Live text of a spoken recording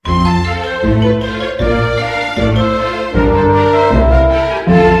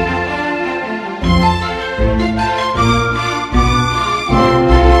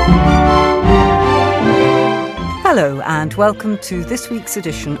Hello and welcome to this week's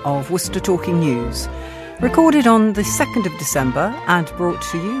edition of Worcester Talking News, recorded on the 2nd of December and brought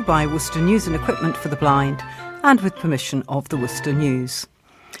to you by Worcester News and Equipment for the Blind and with permission of the Worcester News.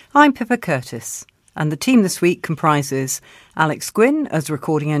 I'm Pippa Curtis and the team this week comprises Alex Gwynn as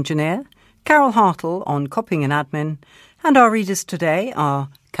recording engineer, Carol Hartle on copying and admin, and our readers today are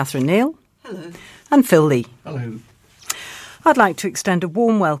Catherine Neal. Hello. And Phil Lee. Hello. I'd like to extend a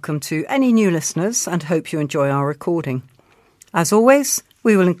warm welcome to any new listeners and hope you enjoy our recording. As always,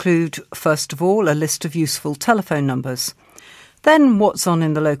 we will include, first of all, a list of useful telephone numbers, then what's on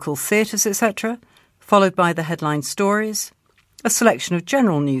in the local theatres, etc., followed by the headline stories, a selection of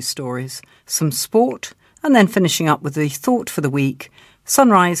general news stories, some sport, and then finishing up with the thought for the week,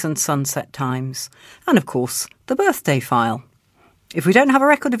 sunrise and sunset times, and of course, the birthday file. If we don't have a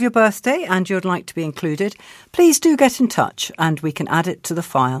record of your birthday and you'd like to be included, please do get in touch and we can add it to the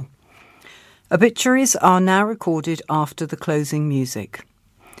file. Obituaries are now recorded after the closing music.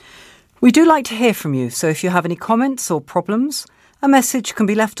 We do like to hear from you, so if you have any comments or problems, a message can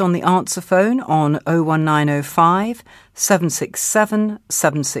be left on the answer phone on 01905 767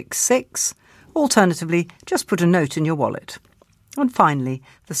 766. Alternatively, just put a note in your wallet. And finally,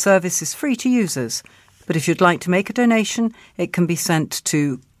 the service is free to users. But if you'd like to make a donation, it can be sent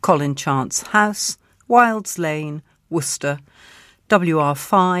to Colin Chance House, Wilds Lane, Worcester,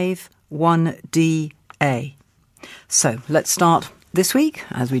 WR5 1DA. So let's start this week,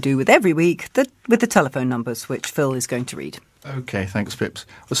 as we do with every week, with the telephone numbers, which Phil is going to read. OK, thanks, Pips.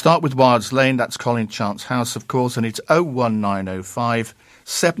 We'll start with Wilds Lane. That's Colin Chance House, of course, and it's 01905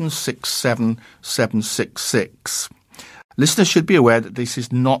 767 766. Listeners should be aware that this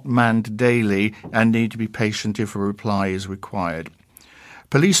is not manned daily and need to be patient if a reply is required.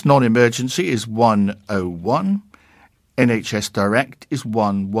 Police non-emergency is 101. NHS Direct is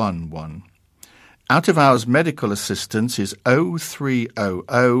 111. Out-of-hours medical assistance is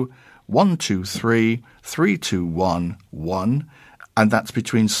 0300 123 3211, and that's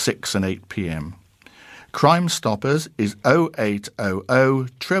between 6 and 8 p.m. Crime Stoppers is 0800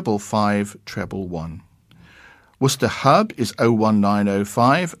 555 111. Worcester Hub is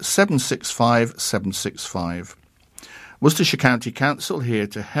 01905 765 765. Worcestershire County Council here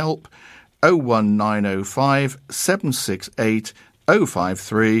to help 01905 768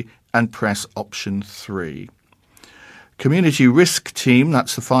 053 and press option 3. Community Risk Team,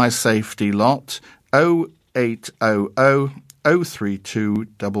 that's the fire safety lot, 0800 032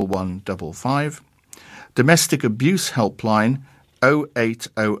 1155. Domestic Abuse Helpline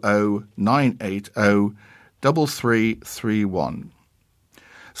 0800 980 3331.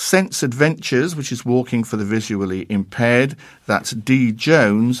 Sense Adventures, which is walking for the visually impaired, that's D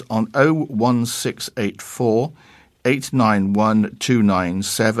Jones on 01684 891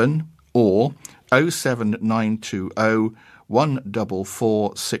 297 or 07920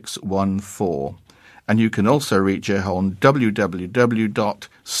 144 614. And you can also reach her on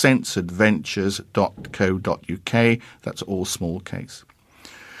www.senseadventures.co.uk. That's all small case.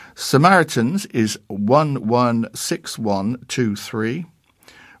 Samaritans is 116123.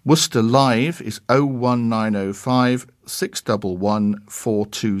 Worcester Live is 01905 611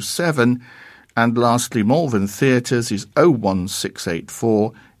 427. And lastly, Malvern Theatres is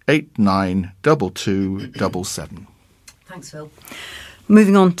 01684 892277. Thanks, Phil.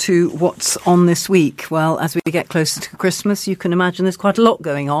 Moving on to what's on this week. Well, as we get closer to Christmas, you can imagine there's quite a lot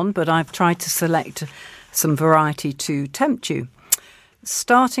going on, but I've tried to select some variety to tempt you.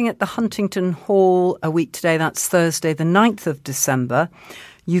 Starting at the Huntington Hall a week today, that's Thursday the 9th of December,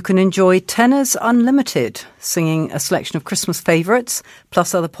 you can enjoy Tenors Unlimited, singing a selection of Christmas favourites,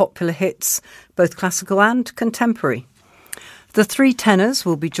 plus other popular hits, both classical and contemporary. The three tenors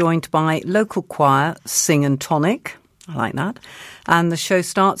will be joined by local choir Sing and Tonic. I like that. And the show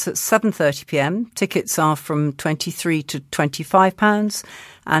starts at 7:30pm. Tickets are from £23 to £25.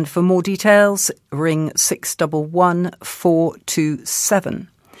 And for more details, ring 611 427.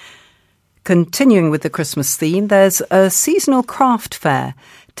 Continuing with the Christmas theme, there's a seasonal craft fair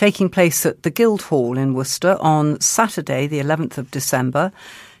taking place at the Guildhall in Worcester on Saturday, the 11th of December.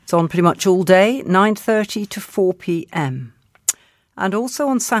 It's on pretty much all day, 9:30 to 4pm. And also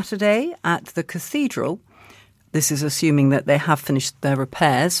on Saturday at the Cathedral, this is assuming that they have finished their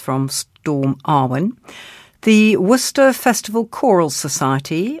repairs from Storm Arwen, the Worcester Festival Choral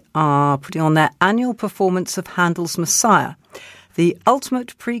Society are putting on their annual performance of Handel's Messiah, the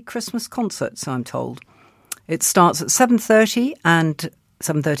ultimate pre-Christmas concert, so I'm told. It starts at 7:30 and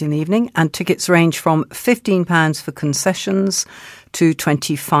 7:30 in the evening, and tickets range from £15 for concessions to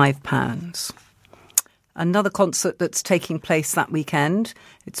 £25. Another concert that's taking place that weekend,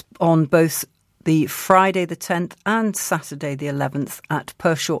 it's on both the Friday the 10th and Saturday the 11th at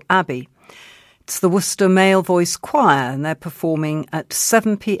Pershaw Abbey. It's the Worcester Male Voice Choir, and they're performing at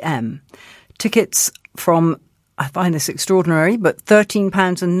 7 p.m. Tickets from, I find this extraordinary, but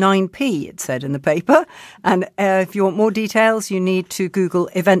 £13 and 9p, it said in the paper. And if you want more details, you need to Google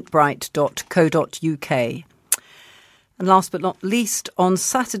eventbrite.co.uk. And last but not least, on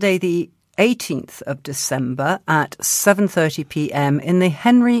Saturday the 18th of December at 7:30 p.m. in the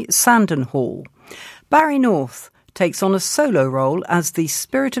Henry Sandon Hall, Barry North takes on a solo role as the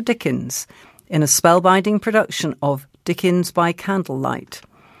Spirit of Dickens in a spellbinding production of Dickens by Candlelight.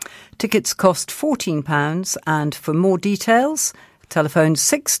 Tickets cost £14, and for more details, telephone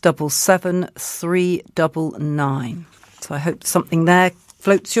 677 399. So I hope something there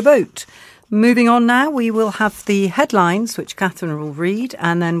floats your boat. Moving on now, we will have the headlines, which Catherine will read,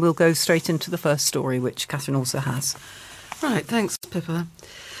 and then we'll go straight into the first story, which Catherine also has. Right, thanks, Pippa.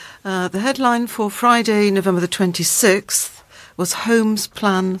 The headline for Friday, November the 26th, was Homes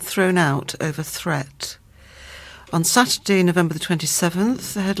Plan Thrown Out Over Threat. On Saturday, November the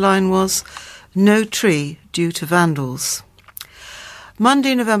 27th, the headline was No Tree Due to Vandals.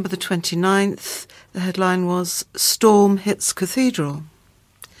 Monday, November the 29th, the headline was Storm Hits Cathedral.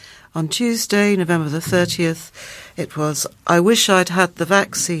 On Tuesday, November the 30th, it was I Wish I'd Had the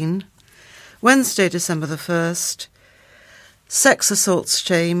Vaccine. Wednesday, December the 1st, Sex Assaults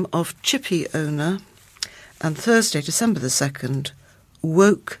Shame of Chippy Owner. And Thursday, December the 2nd,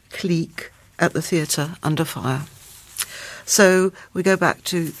 Woke Clique at the Theatre Under Fire. So we go back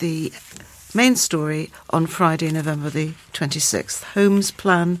to the main story on Friday, November the 26th. Homes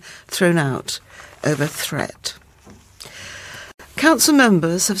Plan Thrown Out Over Threat. Council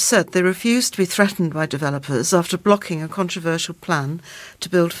members have said they refuse to be threatened by developers after blocking a controversial plan to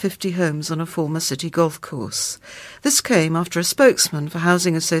build 50 homes on a former city golf course. This came after a spokesman for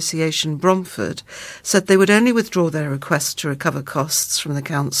Housing Association Bromford said they would only withdraw their request to recover costs from the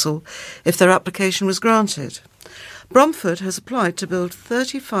council if their application was granted. Bromford has applied to build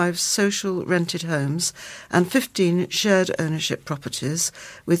 35 social rented homes and 15 shared ownership properties,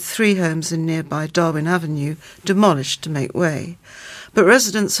 with 3 homes in nearby Darwin Avenue demolished to make way. But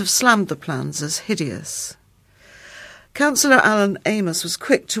residents have slammed the plans as hideous. Councillor Alan Amos was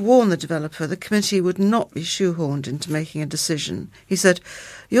quick to warn the developer the committee would not be shoehorned into making a decision. He said,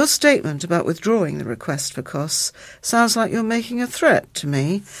 "Your statement about withdrawing the request for costs sounds like you're making a threat to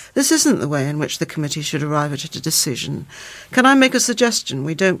me. This isn't the way in which the committee should arrive at a decision. Can I make a suggestion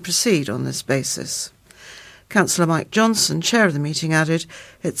we don't proceed on this basis?" Councillor Mike Johnson, chair of the meeting, added,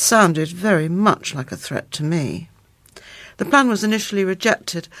 "It sounded very much like a threat to me." The plan was initially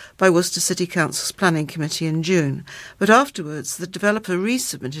rejected by Worcester City Council's Planning Committee in June, but afterwards the developer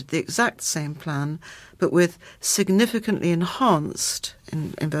resubmitted the exact same plan, but with significantly enhanced,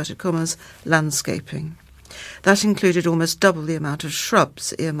 in inverted commas, landscaping. That included almost double the amount of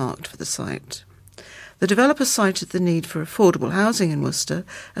shrubs earmarked for the site. The developer cited the need for affordable housing in Worcester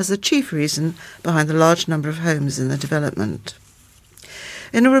as the chief reason behind the large number of homes in the development.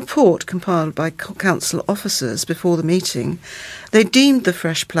 In a report compiled by council officers before the meeting, they deemed the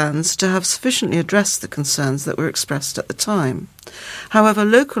fresh plans to have sufficiently addressed the concerns that were expressed at the time. However,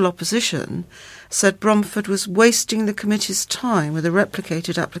 local opposition said Bromford was wasting the committee's time with a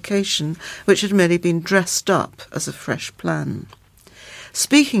replicated application which had merely been dressed up as a fresh plan.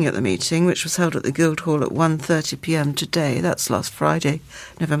 Speaking at the meeting, which was held at the Guildhall at 1:30 p.m. today, that's last Friday,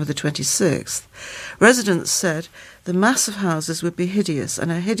 November the 26th, residents said the mass of houses would be hideous and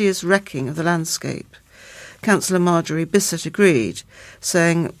a hideous wrecking of the landscape. Councillor Marjorie Bissett agreed,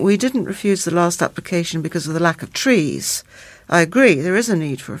 saying, "We didn't refuse the last application because of the lack of trees. I agree there is a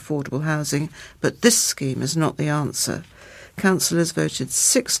need for affordable housing, but this scheme is not the answer." Councillors voted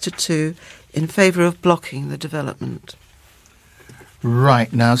 6-2 in favour of blocking the development.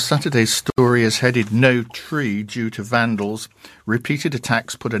 Right, now Saturday's story is headed No Tree Due to Vandals. Repeated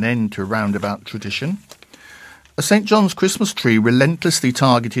attacks put an end to roundabout tradition. A St John's Christmas tree relentlessly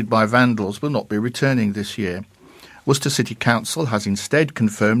targeted by vandals will not be returning this year. Worcester City Council has instead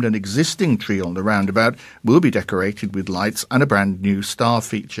confirmed an existing tree on the roundabout will be decorated with lights and a brand new star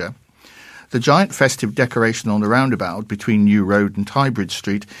feature. The giant festive decoration on the roundabout between New Road and Tybridge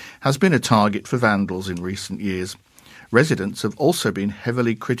Street has been a target for vandals in recent years. Residents have also been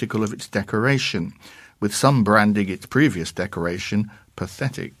heavily critical of its decoration, with some branding its previous decoration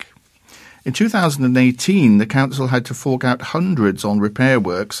pathetic. In 2018, the council had to fork out hundreds on repair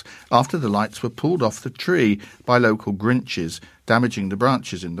works after the lights were pulled off the tree by local Grinches, damaging the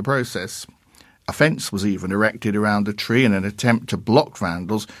branches in the process. A fence was even erected around the tree in an attempt to block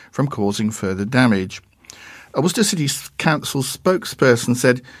vandals from causing further damage. A Worcester City Council spokesperson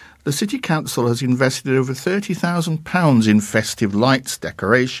said the City Council has invested over £30,000 in festive lights,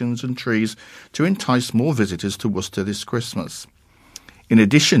 decorations and trees to entice more visitors to Worcester this Christmas. In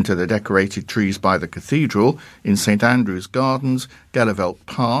addition to the decorated trees by the cathedral, in St Andrew's Gardens, Gallivelt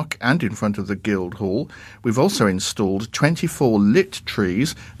Park and in front of the Guildhall, we've also installed 24 lit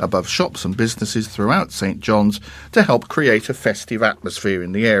trees above shops and businesses throughout St John's to help create a festive atmosphere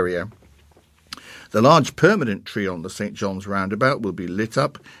in the area. The large permanent tree on the St John's roundabout will be lit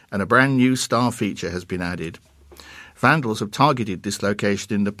up and a brand new star feature has been added. Vandals have targeted this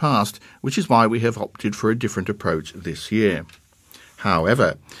location in the past, which is why we have opted for a different approach this year.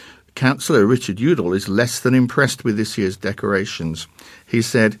 However, Councillor Richard Udall is less than impressed with this year's decorations. He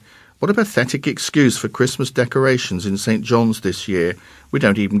said, "What a pathetic excuse for Christmas decorations in St John's this year. We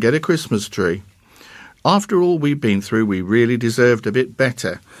don't even get a Christmas tree. After all we've been through, we really deserved a bit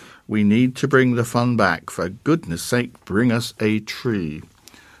better. We need to bring the fun back. For goodness sake, bring us a tree."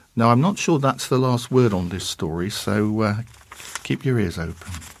 Now, I'm not sure that's the last word on this story, so keep your ears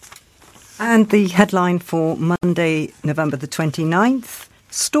open. And the headline for Monday, November the 29th,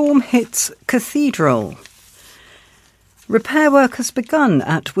 storm hits cathedral. Repair work has begun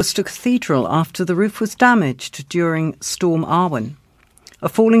at Worcester Cathedral after the roof was damaged during Storm Arwen. A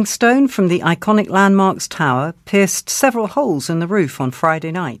falling stone from the iconic landmark's tower pierced several holes in the roof on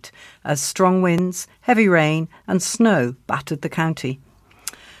Friday night as strong winds, heavy rain and snow battered the county.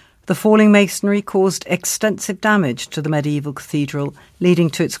 The falling masonry caused extensive damage to the medieval cathedral, leading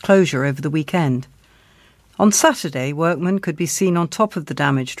to its closure over the weekend. On Saturday, workmen could be seen on top of the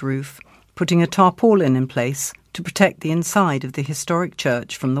damaged roof, putting a tarpaulin in place to protect the inside of the historic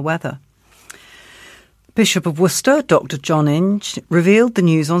church from the weather. Bishop of Worcester, Dr John Inge, revealed the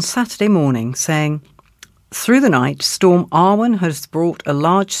news on Saturday morning, saying, "Through the night, Storm Arwen has brought a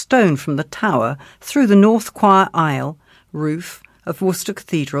large stone from the tower through the north choir aisle roof of Worcester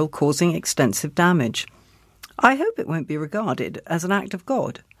Cathedral, causing extensive damage. I hope it won't be regarded as an act of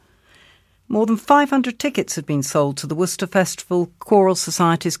God." More than 500 tickets had been sold to the Worcester Festival Choral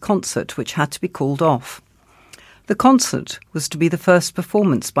Society's concert, which had to be called off. The concert was to be the first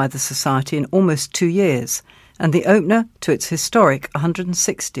performance by the Society in almost 2 years, and the opener to its historic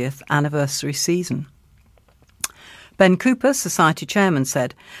 160th anniversary season. Ben Cooper, Society Chairman,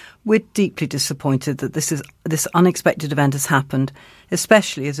 said, "We're deeply disappointed that this unexpected event has happened,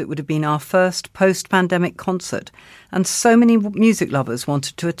 especially as it would have been our first post-pandemic concert, and so many music lovers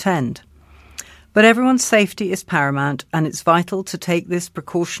wanted to attend. But everyone's safety is paramount, and it's vital to take this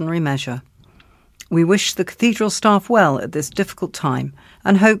precautionary measure. We wish the cathedral staff well at this difficult time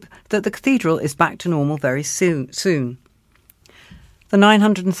and hope that the cathedral is back to normal very soon. The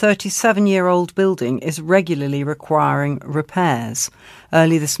 937-year-old building is regularly requiring repairs.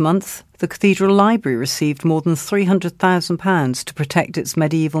 Early this month, the Cathedral Library received more than £300,000 to protect its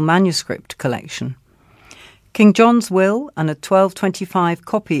medieval manuscript collection. King John's will and a 1225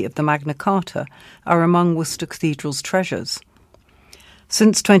 copy of the Magna Carta are among Worcester Cathedral's treasures.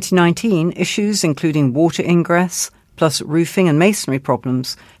 Since 2019, issues including water ingress, plus roofing and masonry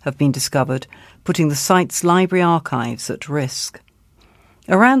problems have been discovered, putting the site's library archives at risk.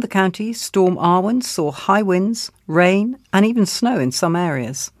 Around the county, Storm Arwen saw high winds, rain and even snow in some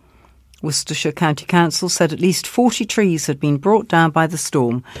areas. Worcestershire County Council said at least 40 trees had been brought down by the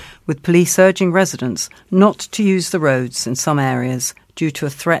storm, with police urging residents not to use the roads in some areas due to a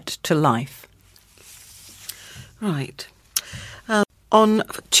threat to life. Right. On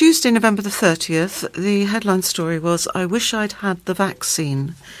Tuesday, November the 30th, the headline story was, "I wish I'd had the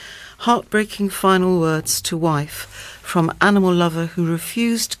vaccine. Heartbreaking final words to wife from animal lover who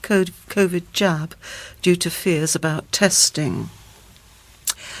refused COVID jab due to fears about testing."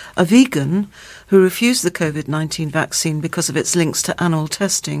 A vegan who refused the COVID-19 vaccine because of its links to animal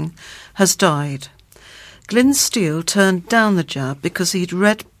testing has died. Glyn Steele turned down the jab because he'd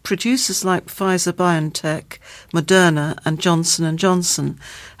read producers like Pfizer-BioNTech, Moderna and Johnson & Johnson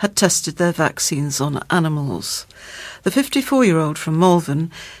had tested their vaccines on animals. The 54-year-old from Malvern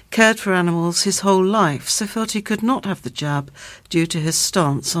cared for animals his whole life, so felt he could not have the jab due to his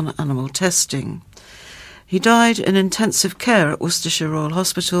stance on animal testing. He died in intensive care at Worcestershire Royal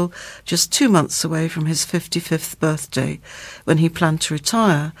Hospital just 2 months away from his 55th birthday, when he planned to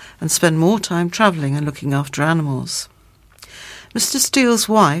retire and spend more time travelling and looking after animals. Mr. Steele's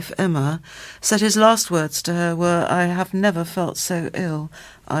wife, Emma, said his last words to her were, "I have never felt so ill.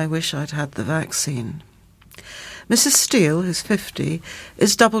 I wish I'd had the vaccine." Mrs. Steele, who's 50,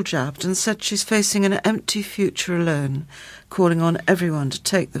 is double jabbed and said she's facing an empty future alone, calling on everyone to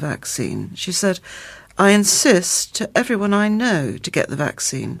take the vaccine. She said, "I insist to everyone I know to get the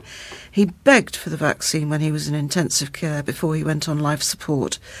vaccine." He begged for the vaccine when he was in intensive care before he went on life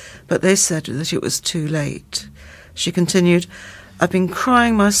support, but they said that it was too late. She continued, "I've been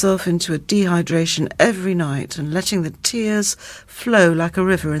crying myself into a dehydration every night and letting the tears flow like a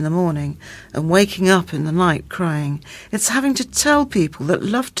river in the morning and waking up in the night crying. It's having to tell people that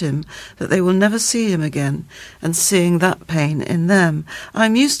loved him that they will never see him again and seeing that pain in them.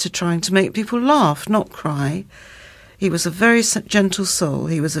 I'm used to trying to make people laugh, not cry." He was a very gentle soul.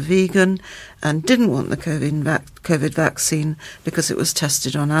 He was a vegan and didn't want the COVID vaccine because it was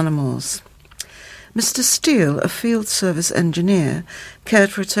tested on animals. Mr. Steele, a field service engineer, cared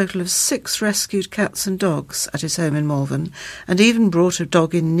for a total of 6 rescued cats and dogs at his home in Malvern, and even brought a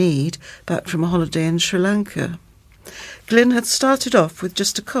dog in need back from a holiday in Sri Lanka. Glyn had started off with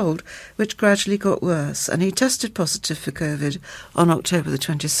just a cold, which gradually got worse, and he tested positive for COVID on October the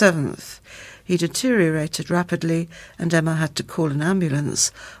 27th. He deteriorated rapidly, and Emma had to call an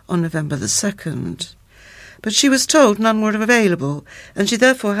ambulance on November the 2nd. But she was told none were available, and she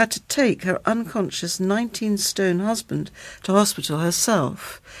therefore had to take her unconscious 19-stone husband to hospital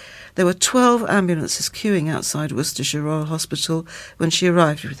herself. There were 12 ambulances queuing outside Worcestershire Royal Hospital when she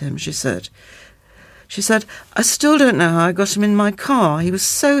arrived with him, she said. She said, "I still don't know how I got him in my car. He was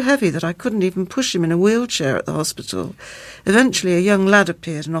so heavy that I couldn't even push him in a wheelchair at the hospital. Eventually a young lad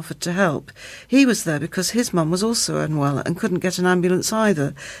appeared and offered to help. He was there because his mum was also unwell and couldn't get an ambulance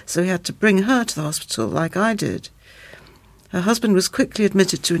either, so he had to bring her to the hospital like I did." Her husband was quickly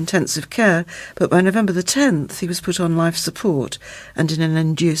admitted to intensive care, but by November the 10th he was put on life support and in an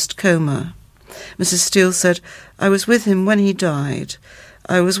induced coma. Mrs. Steele said, "I was with him when he died.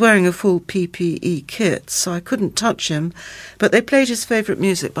 I was wearing a full PPE kit, so I couldn't touch him, but they played his favourite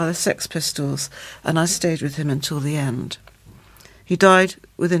music by the Sex Pistols, and I stayed with him until the end." He died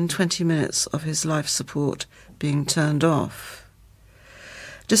within 20 minutes of his life support being turned off.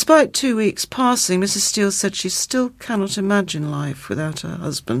 Despite 2 weeks passing, Mrs. Steele said she still cannot imagine life without her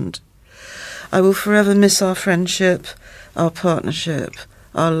husband. "I will forever miss our friendship, our partnership,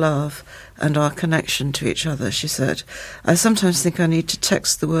 our love, and our connection to each other," she said. "I sometimes think I need to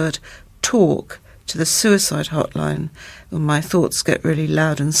text the word talk to the suicide hotline when my thoughts get really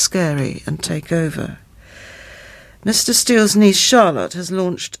loud and scary and take over." Mr. Steele's niece Charlotte has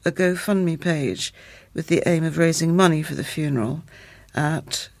launched a GoFundMe page with the aim of raising money for the funeral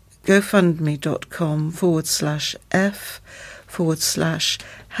at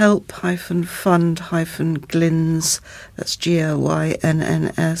gofundme.com/f/help-fund-glynns, that's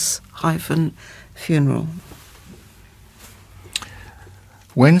GLYNNS-funeral.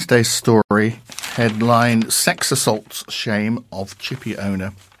 Wednesday's story, headline, Sex Assaults Shame of Chippy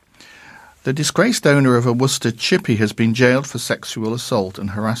Owner. The disgraced owner of a Worcester chippy has been jailed for sexual assault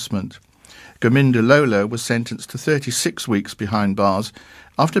and harassment. Gominda Lola was sentenced to 36 weeks behind bars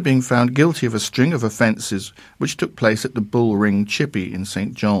after being found guilty of a string of offences which took place at the Bull Ring Chippy in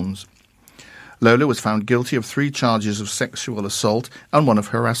St John's. Lola was found guilty of 3 charges of sexual assault and 1 of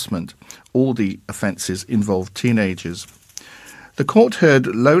harassment. All the offences involved teenagers. The court heard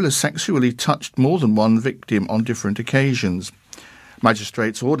Lola sexually touched more than 1 victim on different occasions.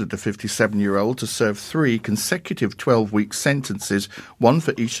 Magistrates ordered the 57-year-old to serve 3 consecutive 12-week sentences, 1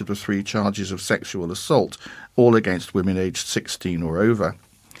 for each of the 3 charges of sexual assault, all against women aged 16 or over.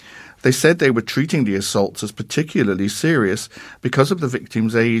 They said they were treating the assaults as particularly serious because of the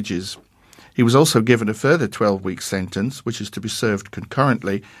victims' ages. He was also given a further 12-week sentence, which is to be served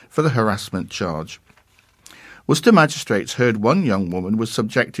concurrently, for the harassment charge. Worcester magistrates heard 1 young woman was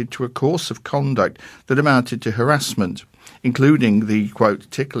subjected to a course of conduct that amounted to harassment, including the, quote,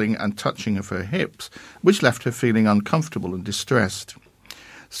 tickling and touching of her hips, which left her feeling uncomfortable and distressed.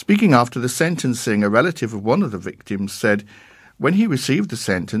 Speaking after the sentencing, a relative of one of the victims said, "When he received the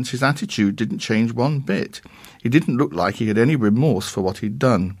sentence, his attitude didn't change one bit. He didn't look like he had any remorse for what he'd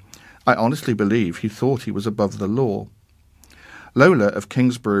done. I honestly believe he thought he was above the law." Lola of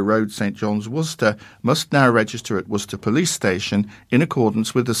Kingsbury Road, St John's, Worcester, must now register at Worcester Police Station in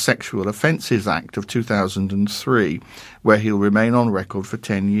accordance with the Sexual Offences Act of 2003, where he'll remain on record for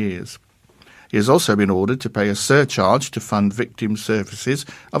 10 years. He has also been ordered to pay a surcharge to fund victim services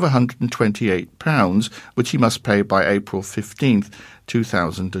of £128, which he must pay by April 15th,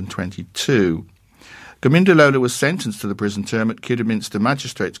 2022. Gominda Lola was sentenced to the prison term at Kidderminster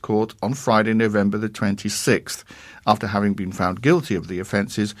Magistrates Court on Friday, November the 26th, after having been found guilty of the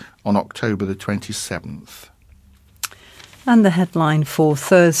offences on October the 27th. And the headline for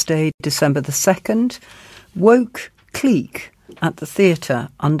Thursday, December the 2nd, Woke Clique at the Theatre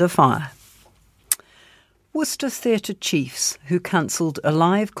under fire. Worcester Theatre chiefs who cancelled a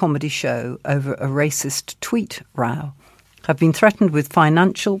live comedy show over a racist tweet row have been threatened with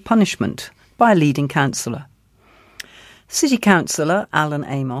financial punishment by a leading councillor. City Councillor Alan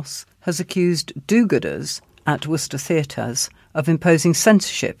Amos has accused do-gooders at Worcester Theatres of imposing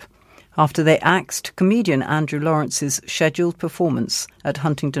censorship after they axed comedian Andrew Lawrence's scheduled performance at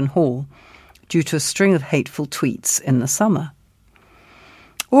Huntingdon Hall due to a string of hateful tweets in the summer.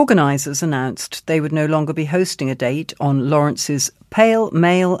 Organisers announced they would no longer be hosting a date on Lawrence's Pale,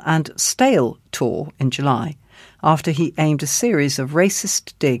 Male and Stale tour in July, after he aimed a series of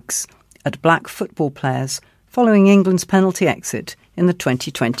racist digs at black football players following England's penalty exit in the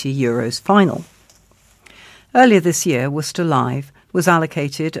 2020 Euros final. Earlier this year, Worcester Live was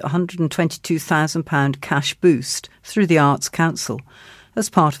allocated a £122,000 cash boost through the Arts Council as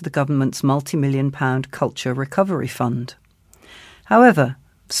part of the government's multi-million-pound Culture Recovery Fund. However,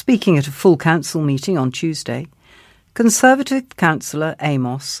 speaking at a full council meeting on Tuesday, Conservative councillor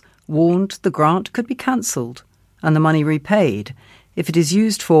Amos warned the grant could be cancelled and the money repaid if it is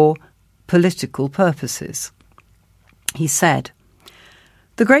used for political purposes. He said,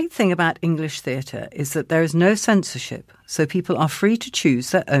 "The great thing about English theatre is that there is no censorship, so people are free to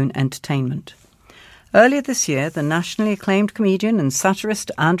choose their own entertainment. Earlier this year, the nationally acclaimed comedian and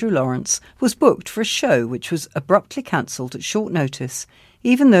satirist Andrew Lawrence was booked for a show which was abruptly cancelled at short notice,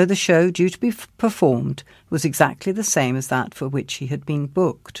 even though the show due to be performed was exactly the same as that for which he had been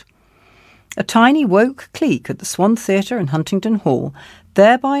booked. A tiny woke clique at the Swan Theatre and Huntingdon Hall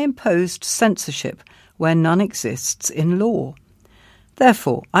thereby imposed censorship where none exists in law.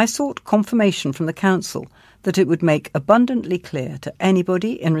 Therefore, I sought confirmation from the council that it would make abundantly clear to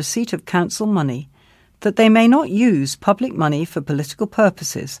anybody in receipt of council money that they may not use public money for political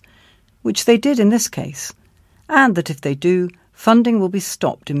purposes, which they did in this case, and that if they do, funding will be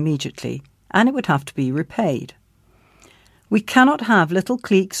stopped immediately and it would have to be repaid. We cannot have little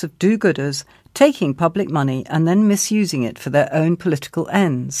cliques of do-gooders taking public money and then misusing it for their own political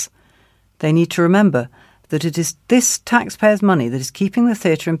ends. They need to remember that it is this taxpayers' money that is keeping the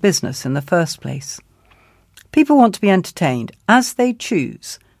theatre in business in the first place. People want to be entertained as they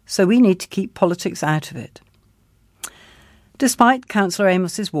choose, so we need to keep politics out of it." Despite Councillor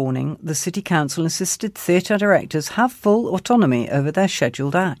Amos's warning, the City Council insisted theatre directors have full autonomy over their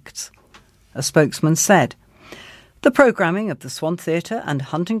scheduled acts. A spokesman said, "The programming of the Swan Theatre and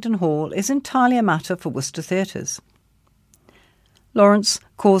Huntingdon Hall is entirely a matter for Worcester theatres." Lawrence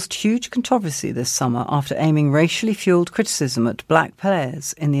caused huge controversy this summer after aiming racially fuelled criticism at black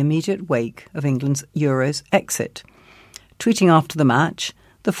players in the immediate wake of England's Euros exit. Tweeting after the match,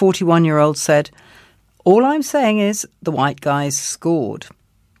 the 41-year-old said, "All I'm saying is the white guys scored."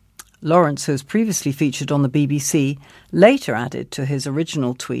 Lawrence, who has previously featured on the BBC, later added to his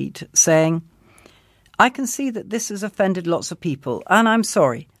original tweet, saying, "I can see that this has offended lots of people, and I'm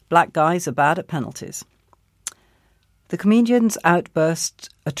sorry, black guys are bad at penalties." The comedian's outburst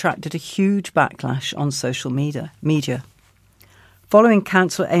attracted a huge backlash on social media. Following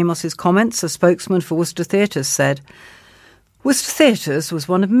Councillor Amos's comments, a spokesman for Worcester Theatres said, "Worcester Theatres was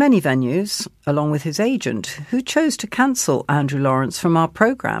one of many venues, along with his agent, who chose to cancel Andrew Lawrence from our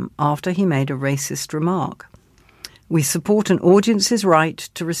programme after he made a racist remark. We support an audience's right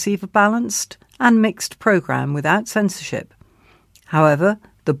to receive a balanced and mixed programme without censorship. However,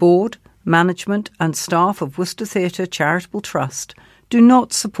 the board, management and staff of Worcester Theatre Charitable Trust do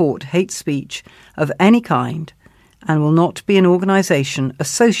not support hate speech of any kind and will not be an organisation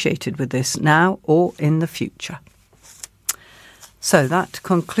associated with this now or in the future." So that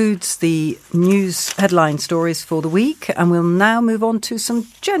concludes the news headline stories for the week, and we'll now move on to some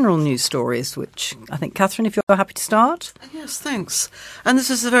general news stories, which I think, Catherine, if you're happy to start. Yes, thanks. And this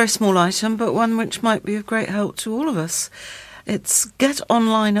is a very small item, but one which might be of great help to all of us. It's Get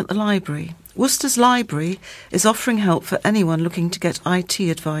Online at the Library. Worcester's Library is offering help for anyone looking to get IT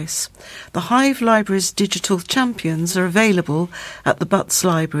advice. The Hive Library's digital champions are available at the Butts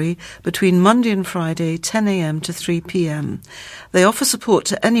Library between Monday and Friday, 10 a.m. to 3 p.m. They offer support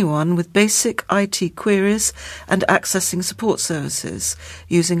to anyone with basic IT queries and accessing support services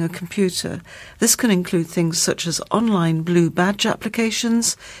using a computer. This can include things such as online blue badge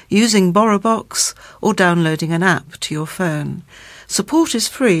applications, using BorrowBox, or downloading an app to your phone. Support is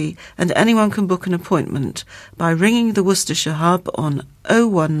free and anyone can book an appointment by ringing the Worcestershire Hub on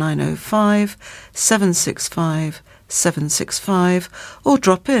 01905 765 765 or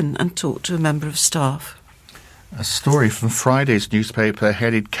drop in and talk to a member of staff. A story from Friday's newspaper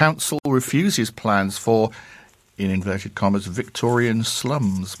headed "Council Refuses Plans for," in inverted commas, "Victorian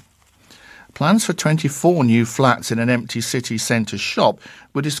Slums." Plans for 24 new flats in an empty city centre shop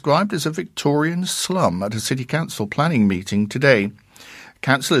were described as a Victorian slum at a City Council planning meeting today.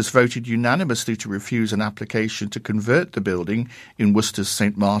 Councillors voted unanimously to refuse an application to convert the building in Worcester's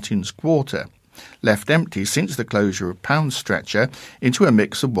St Martin's Quarter, left empty since the closure of Pound Stretcher, into a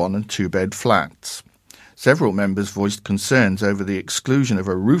mix of 1- and 2-bed flats. Several members voiced concerns over the exclusion of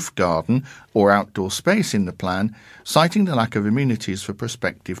a roof garden or outdoor space in the plan, citing the lack of amenities for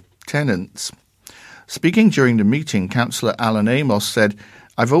prospective tenants. Speaking during the meeting, Councillor Alan Amos said,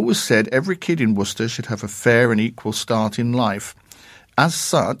 "I've always said every kid in Worcester should have a fair and equal start in life. As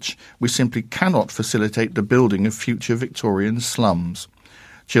such, we simply cannot facilitate the building of future Victorian slums.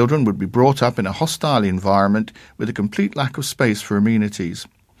 Children would be brought up in a hostile environment with a complete lack of space for amenities.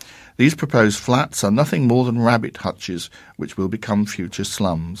 These proposed flats are nothing more than rabbit hutches, which will become future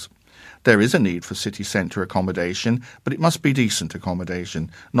slums. There is a need for city centre accommodation, but it must be decent accommodation,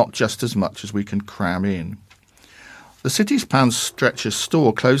 not just as much as we can cram in." The city's Pound Stretcher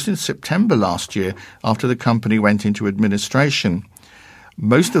store closed in September last year after the company went into administration.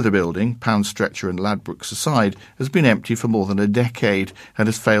 Most of the building, Pound Stretcher and Ladbrokes aside, has been empty for more than a decade and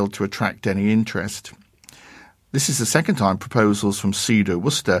has failed to attract any interest. This is the second time proposals from Cedar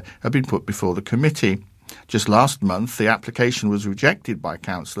Worcester have been put before the committee. Just last month, the application was rejected by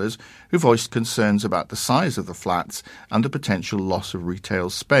councillors who voiced concerns about the size of the flats and the potential loss of retail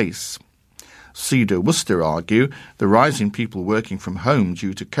space. Cedar Worcester argue the rise in people working from home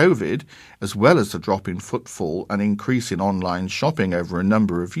due to COVID, as well as the drop in footfall and increase in online shopping over a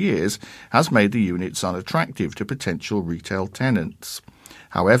number of years, has made the units unattractive to potential retail tenants.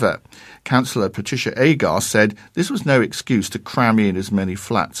 However, Councillor Patricia Agar said this was no excuse to cram in as many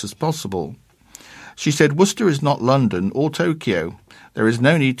flats as possible. She said Worcester is not London or Tokyo. There is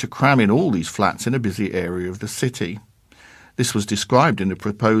no need to cram in all these flats in a busy area of the city. This was described in the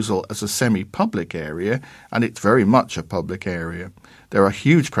proposal as a semi-public area, and it's very much a public area. There are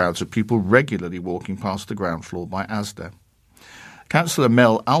huge crowds of people regularly walking past the ground floor by Asda. Councillor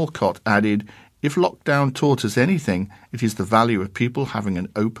Mel Alcott added, "If lockdown taught us anything, it is the value of people having an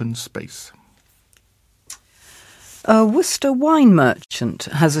open space." A Worcester wine merchant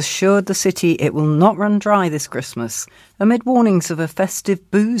has assured the city it will not run dry this Christmas amid warnings of a festive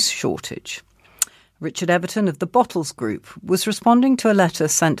booze shortage. Richard Everton of the Bottles Group was responding to a letter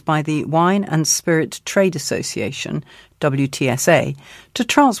sent by the Wine and Spirit Trade Association, WTSA, to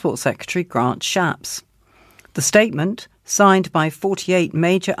Transport Secretary Grant Shapps. The statement, signed by 48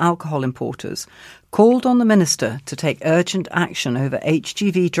 major alcohol importers, called on the Minister to take urgent action over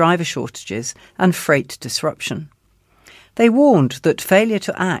HGV driver shortages and freight disruption. They warned that failure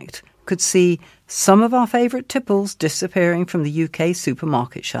to act could see some of our favourite tipples disappearing from the UK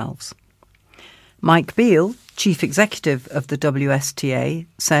supermarket shelves. Mike Beale, Chief Executive of the WSTA,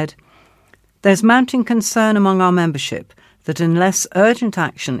 said, "There's mounting concern among our membership that unless urgent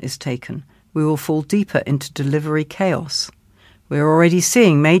action is taken, we will fall deeper into delivery chaos. We are already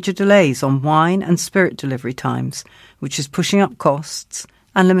seeing major delays on wine and spirit delivery times, which is pushing up costs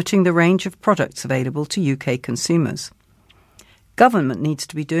and limiting the range of products available to UK consumers. Government needs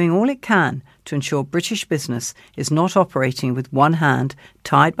to be doing all it can to ensure British business is not operating with one hand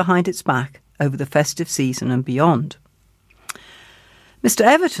tied behind its back over the festive season and beyond." Mr.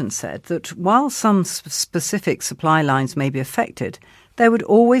 Everton said that while some specific supply lines may be affected, there would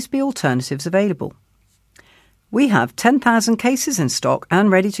always be alternatives available. "We have 10,000 cases in stock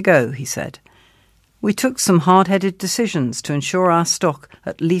and ready to go," he said. "We took some hard-headed decisions to ensure our stock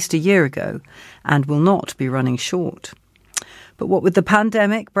at least a year ago and will not be running short. But what with the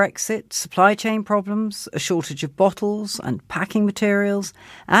pandemic, Brexit, supply chain problems, a shortage of bottles and packing materials,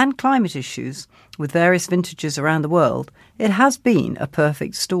 and climate issues with various vintages around the world, it has been a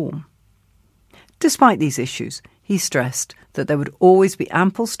perfect storm." Despite these issues, he stressed that there would always be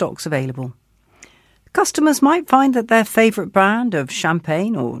ample stocks available. Customers might find that their favourite brand of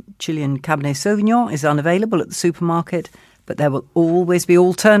champagne or Chilean Cabernet Sauvignon is unavailable at the supermarket, but there will always be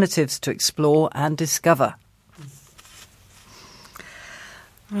alternatives to explore and discover.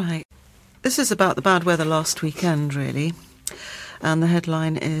 Right. This is about the bad weather last weekend, really. And the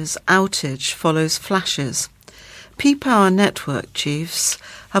headline is "Outage Follows Flashes." P-Power network chiefs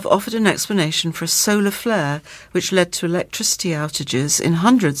have offered an explanation for a solar flare which led to electricity outages in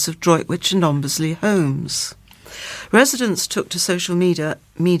hundreds of Droitwich and Ombersley homes. Residents took to social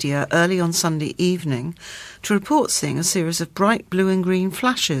media early on Sunday evening to report seeing a series of bright blue and green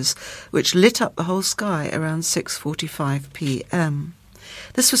flashes which lit up the whole sky around 6:45 p.m.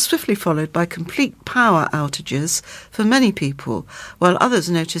 This was swiftly followed by complete power outages for many people, while others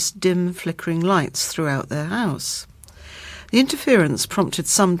noticed dim, flickering lights throughout their house. The interference prompted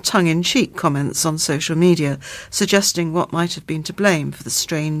some tongue-in-cheek comments on social media, suggesting what might have been to blame for the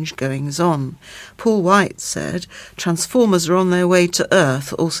strange goings-on. Paul White said, "Transformers are on their way to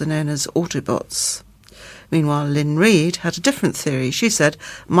Earth, also known as Autobots." Meanwhile, Lynn Reid had a different theory. She said,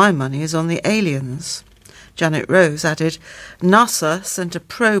 "My money is on the aliens." Janet Rose added, "NASA sent a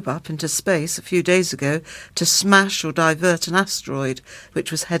probe up into space a few days ago to smash or divert an asteroid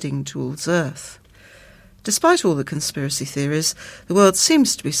which was heading towards Earth." Despite all the conspiracy theories, the world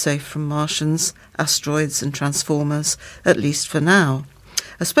seems to be safe from Martians, asteroids and transformers, at least for now.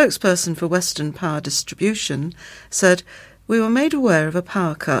 A spokesperson for Western Power Distribution said, "We were made aware of a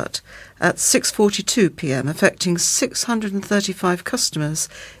power cut at 6:42 p.m. affecting 635 customers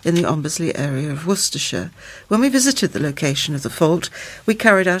in the Ombersley area of Worcestershire. When we visited the location of the fault, we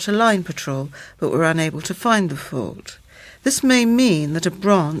carried out a line patrol, but were unable to find the fault. This may mean that a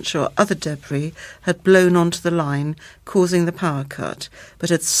branch or other debris had blown onto the line, causing the power cut,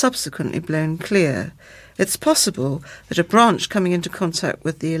 but had subsequently blown clear. It's possible that a branch coming into contact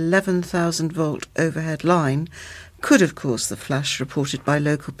with the 11,000-volt overhead line could have caused the flash reported by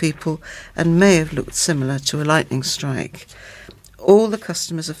local people and may have looked similar to a lightning strike. All the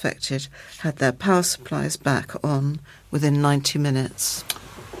customers affected had their power supplies back on within 90 minutes.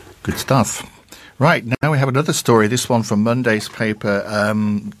 Good stuff. Right, now we have another story, this one from Monday's paper,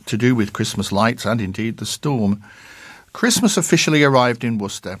 to do with Christmas lights and indeed the storm. Christmas officially arrived in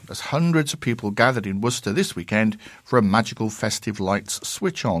Worcester as hundreds of people gathered in Worcester this weekend for a magical festive lights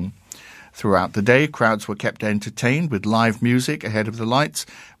switch on. Throughout the day, crowds were kept entertained with live music ahead of the lights,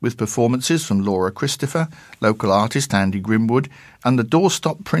 with performances from Laura Christopher, local artist Andy Grimwood, and the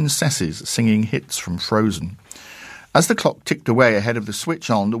Doorstop Princesses singing hits from Frozen. As the clock ticked away ahead of the switch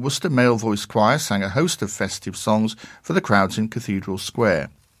on, the Worcester Male Voice Choir sang a host of festive songs for the crowds in Cathedral Square.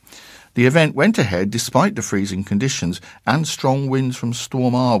 The event went ahead despite the freezing conditions and strong winds from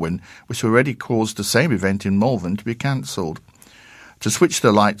Storm Arwen, which already caused the same event in Malvern to be cancelled. To switch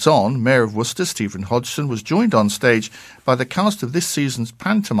the lights on, Mayor of Worcester, Stephen Hodgson, was joined on stage by the cast of this season's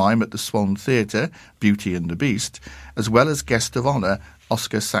pantomime at the Swan Theatre, Beauty and the Beast, as well as guest of honour,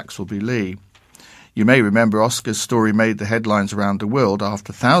 Oscar Saxelby-Lee. You may remember Oscar's story made the headlines around the world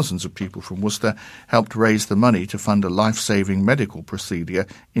after thousands of people from Worcester helped raise the money to fund a life-saving medical procedure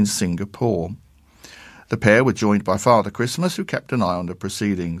in Singapore. The pair were joined by Father Christmas, who kept an eye on the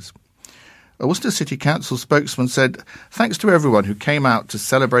proceedings. A Worcester City Council spokesman said, "Thanks to everyone who came out to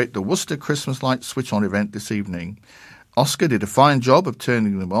celebrate the Worcester Christmas Lights Switch-On event this evening. Oscar did a fine job of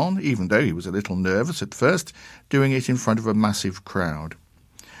turning them on, even though he was a little nervous at first, doing it in front of a massive crowd."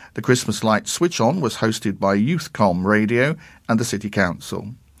 The Christmas Light Switch-On was hosted by Youthcom Radio and the City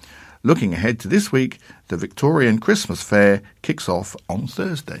Council. Looking ahead to this week, the Victorian Christmas Fair kicks off on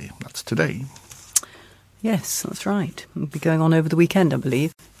Thursday. That's today. Yes, that's right. It'll be going on over the weekend, I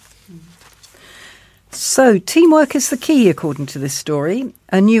believe. So, teamwork is the key, according to this story.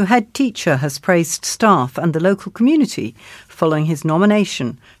 A new head teacher has praised staff and the local community following his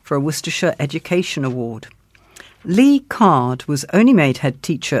nomination for a Worcestershire Education Award. Lee Card was only made head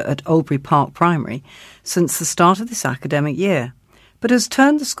teacher at Oldbury Park Primary since the start of this academic year, but has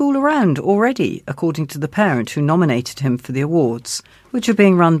turned the school around already, according to the parent who nominated him for the awards, which are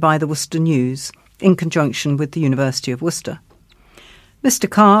being run by the Worcester News in conjunction with the University of Worcester. Mr.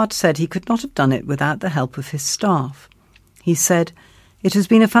 Card said he could not have done it without the help of his staff. He said, "It has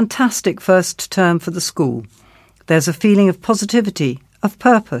been a fantastic first term for the school. There's a feeling of positivity, of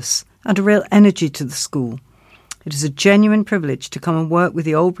purpose, and a real energy to the school. It is a genuine privilege to come and work with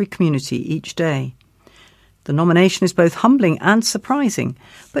the Oldbury community each day." The nomination is both humbling and surprising,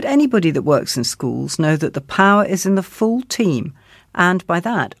 but anybody that works in schools know that the power is in the full team, and by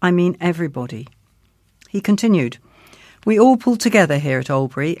that I mean everybody. He continued, "We all pull together here at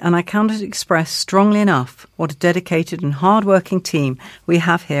Oldbury, and I cannot express strongly enough what a dedicated and hard-working team we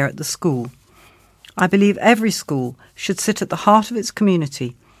have here at the school. I believe every school should sit at the heart of its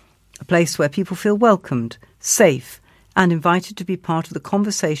community, a place where people feel welcomed, safe, and invited to be part of the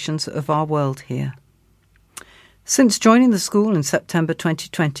conversations of our world here." Since joining the school in September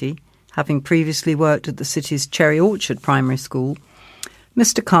 2020, having previously worked at the city's Cherry Orchard Primary School,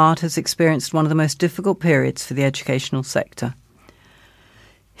 Mr. Card has experienced one of the most difficult periods for the educational sector.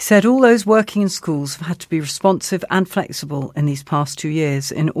 He said all those working in schools have had to be responsive and flexible in these past 2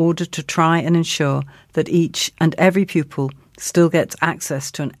 years in order to try and ensure that each and every pupil still gets access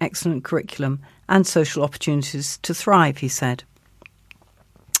to an excellent curriculum and social opportunities to thrive, he said.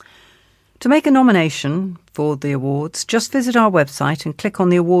 To make a nomination for the awards, just visit our website and click on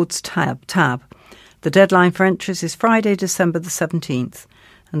the awards tab. The deadline for entries is Friday, December the 17th,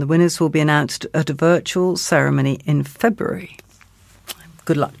 and the winners will be announced at a virtual ceremony in February.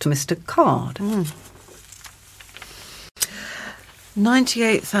 Good luck to Mr. Card.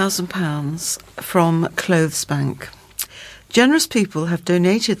 £98,000 from Clothes Bank. Generous people have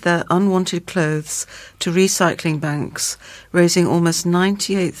donated their unwanted clothes to recycling banks, raising almost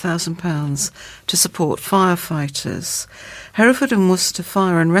 £98,000 to support firefighters. Hereford and Worcester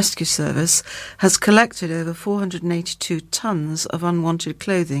Fire and Rescue Service has collected over 482 tonnes of unwanted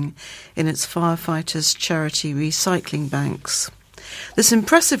clothing in its firefighters' charity recycling banks. This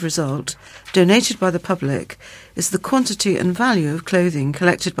impressive result, donated by the public, is the quantity and value of clothing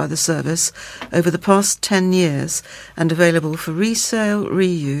collected by the service over the past 10 years and available for resale,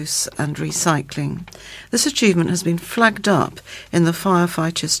 reuse and recycling. This achievement has been flagged up in the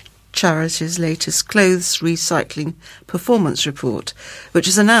firefighters' charity's latest clothes recycling performance report, which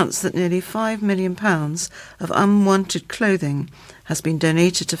has announced that nearly £5 million of unwanted clothing has been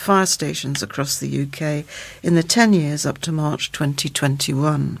donated to fire stations across the UK in the 10 years up to March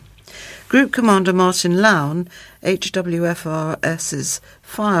 2021. Group Commander Martin Lown, HWFRS's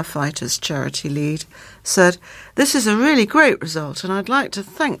Firefighters Charity Lead, said, "This is a really great result and I'd like to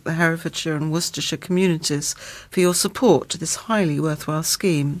thank the Herefordshire and Worcestershire communities for your support to this highly worthwhile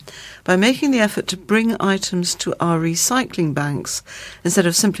scheme. By making the effort to bring items to our recycling banks instead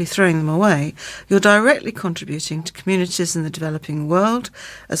of simply throwing them away, you're directly contributing to communities in the developing world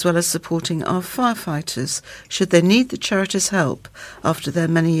as well as supporting our firefighters should they need the charity's help after their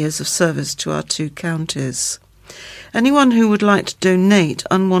many years of service to our two counties. Anyone who would like to donate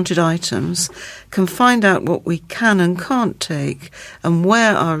unwanted items can find out what we can and can't take and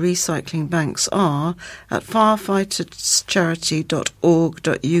where our recycling banks are at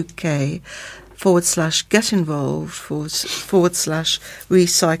firefighterscharity.org.uk/get involved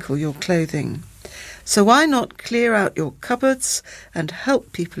 /recycle your clothing. So why not clear out your cupboards and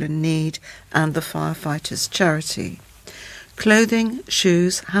help people in need and the firefighters charity? Clothing,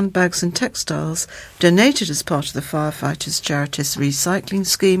 shoes, handbags and textiles donated as part of the Firefighters Charities recycling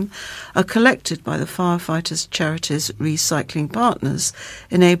scheme are collected by the Firefighters Charities recycling partners,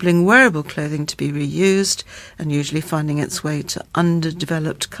 enabling wearable clothing to be reused and usually finding its way to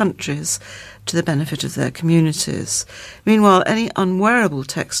underdeveloped countries to the benefit of their communities. Meanwhile, any unwearable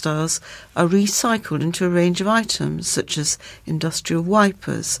textiles are recycled into a range of items such as industrial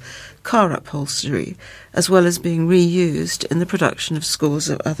wipers, car upholstery, as well as being reused in the production of scores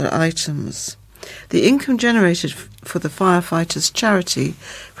of other items. The income generated for the firefighters' charity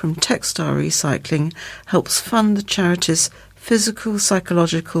from textile recycling helps fund the charity's physical,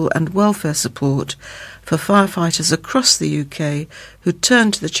 psychological and welfare support for firefighters across the UK who turn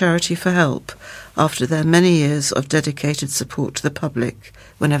to the charity for help after their many years of dedicated support to the public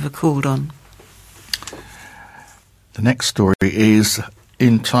whenever called on. The next story is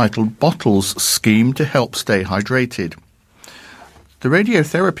entitled Bottles Scheme to Help Stay Hydrated. The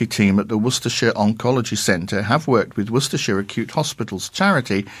radiotherapy team at the Worcestershire Oncology Centre have worked with Worcestershire Acute Hospitals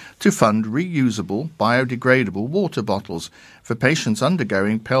charity to fund reusable, biodegradable water bottles for patients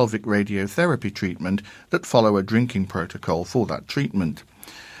undergoing pelvic radiotherapy treatment that follow a drinking protocol for that treatment.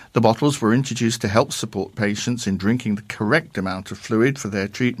 The bottles were introduced to help support patients in drinking the correct amount of fluid for their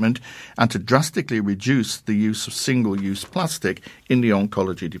treatment and to drastically reduce the use of single-use plastic in the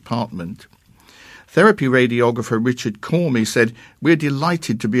oncology department. Therapy radiographer Richard Cormie said, "We're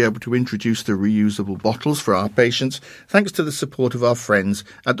delighted to be able to introduce the reusable bottles for our patients thanks to the support of our friends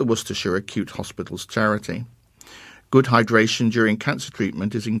at the Worcestershire Acute Hospitals charity. Good hydration during cancer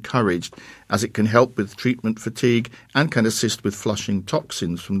treatment is encouraged as it can help with treatment fatigue and can assist with flushing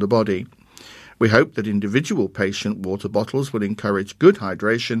toxins from the body. We hope that individual patient water bottles will encourage good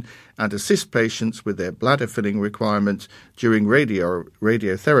hydration and assist patients with their bladder filling requirements during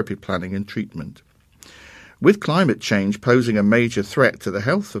radiotherapy planning and treatment. With climate change posing a major threat to the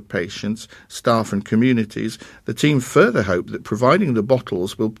health of patients, staff and communities, the team further hope that providing the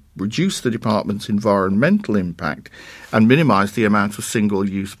bottles will reduce the department's environmental impact and minimise the amount of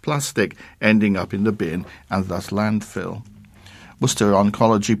single-use plastic ending up in the bin and thus landfill." Worcester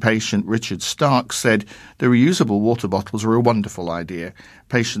oncology patient Richard Stark said, "The reusable water bottles are a wonderful idea.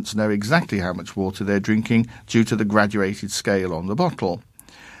 Patients know exactly how much water they're drinking due to the graduated scale on the bottle.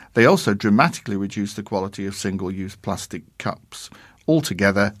 They also dramatically reduce the quality of single-use plastic cups.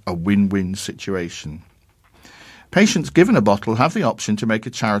 Altogether, a win-win situation. Patients given a bottle have the option to make a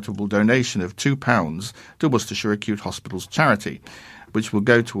charitable donation of £2 to Worcestershire Acute Hospital's charity, which will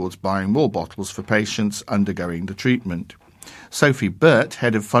go towards buying more bottles for patients undergoing the treatment. Sophie Burt,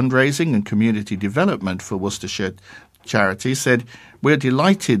 Head of Fundraising and Community Development for Worcestershire Charity, said, "We're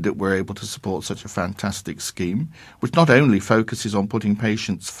delighted that we're able to support such a fantastic scheme, which not only focuses on putting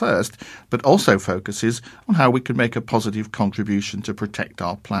patients first, but also focuses on how we can make a positive contribution to protect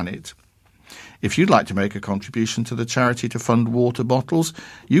our planet." If you'd like to make a contribution to the charity to fund water bottles,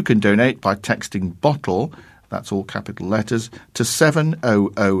 you can donate by texting BOTTLE, that's all capital letters, to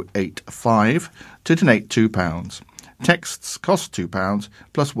 70085 to donate £2. Texts cost £2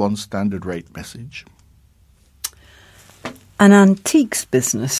 plus one standard rate message. An antiques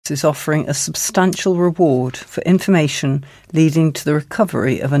business is offering a substantial reward for information leading to the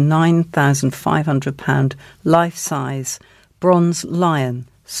recovery of a £9,500 life-size bronze lion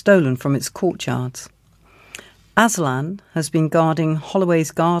stolen from its courtyards. Aslan has been guarding Holloway's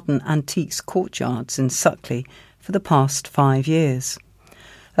Garden Antiques courtyards in Suckley for the past 5 years.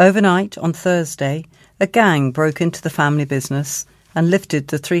 Overnight on Thursday, a gang broke into the family business and lifted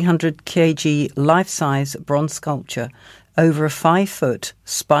the 300 kg life-size bronze sculpture over a 5-foot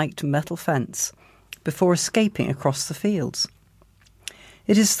spiked metal fence before escaping across the fields.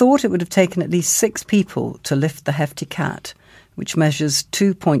 It is thought it would have taken at least 6 people to lift the hefty cat, which measures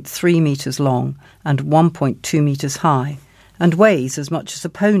 2.3 metres long and 1.2 metres high and weighs as much as a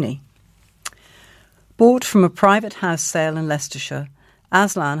pony. Bought from a private house sale in Leicestershire,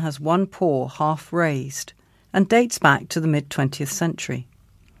 Aslan has one paw half raised and dates back to the mid-20th century.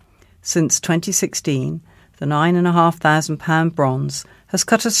 Since 2016, the £9,500 bronze has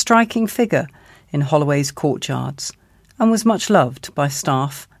cut a striking figure in Holloway's courtyards and was much loved by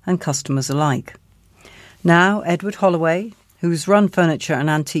staff and customers alike. Now Edward Holloway, who's run furniture and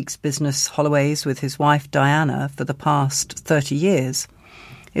antiques business Holloway's with his wife Diana for the past 30 years,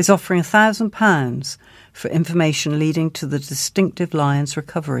 is offering £1,000 for information leading to the distinctive lion's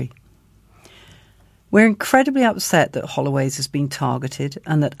recovery. "We're incredibly upset that Holloway's has been targeted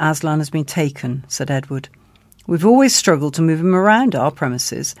and that Aslan has been taken," said Edward. "We've always struggled to move him around our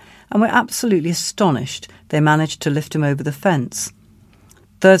premises, and we're absolutely astonished they managed to lift him over the fence.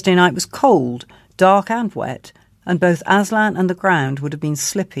 Thursday night was cold, dark and wet, and both Aslan and the ground would have been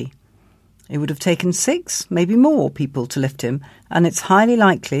slippy. It would have taken 6, maybe more, people to lift him, and it's highly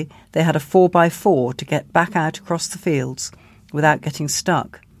likely they had a 4x4 to get back out across the fields without getting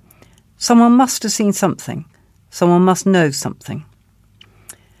stuck. Someone must have seen something. Someone must know something."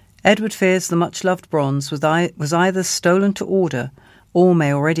 Edward fears the much-loved bronze was either stolen to order or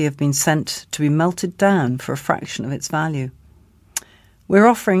may already have been sent to be melted down for a fraction of its value. "We're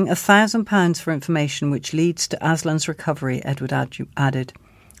offering £1,000 for information which leads to Aslan's recovery," Edward added.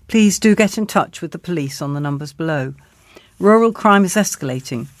 "Please do get in touch with the police on the numbers below. Rural crime is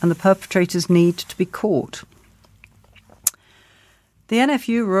escalating and the perpetrators need to be caught." The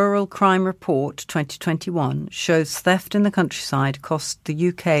NFU Rural Crime Report 2021 shows theft in the countryside cost the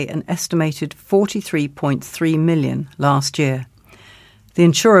UK an estimated £43.3 million last year. The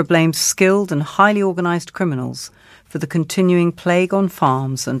insurer blames skilled and highly organised criminals for the continuing plague on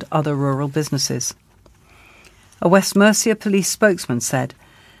farms and other rural businesses. A West Mercia police spokesman said,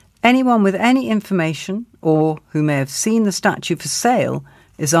 "Anyone with any information or who may have seen the statue for sale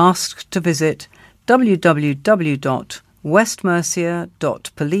is asked to visit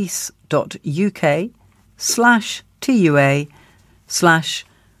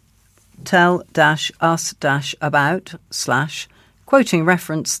quoting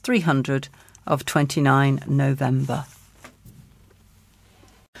reference 300 of 29 November.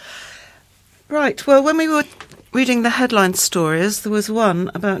 Right, well, when we were reading the headline stories, there was one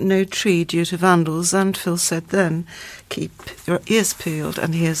about no tree due to vandals, and Phil said then, keep your ears peeled,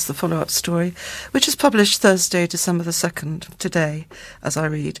 and here's the follow-up story, which is published Thursday, December the 2nd, today, as I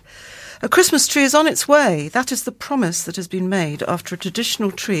read. "A Christmas tree is on its way. That is the promise that has been made after a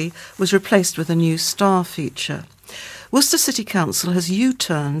traditional tree was replaced with a new star feature. Worcester City Council has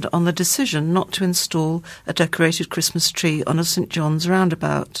U-turned on the decision not to install a decorated Christmas tree on a St John's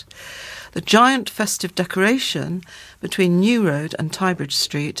roundabout. The giant festive decoration between New Road and Tybridge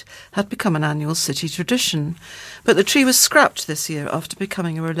Street had become an annual city tradition, but the tree was scrapped this year after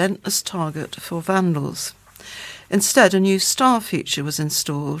becoming a relentless target for vandals. Instead, a new star feature was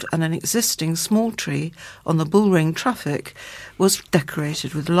installed and an existing small tree on the Bullring traffic was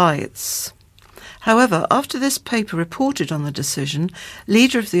decorated with lights. However, after this paper reported on the decision,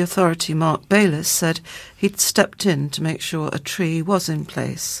 leader of the authority Mark Bayliss said he'd stepped in to make sure a tree was in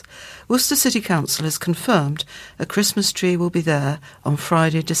place. Worcester City Council has confirmed a Christmas tree will be there on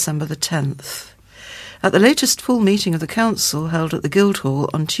Friday, December the 10th. At the latest full meeting of the Council, held at the Guildhall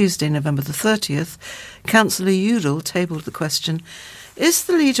on Tuesday, November the 30th, Councillor Udall tabled the question, is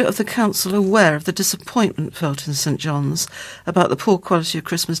the leader of the Council aware of the disappointment felt in St John's about the poor quality of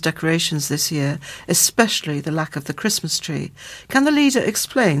Christmas decorations this year, especially the lack of the Christmas tree? Can the leader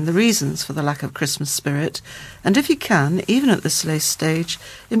explain the reasons for the lack of Christmas spirit? And if he can, even at this late stage,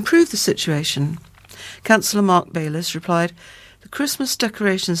 improve the situation? Councillor Mark Bayliss replied, the Christmas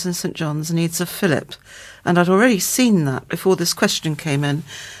decorations in St John's needs a fillip, and I'd already seen that before this question came in,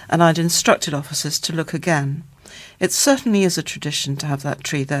 and I'd instructed officers to look again. It certainly is a tradition to have that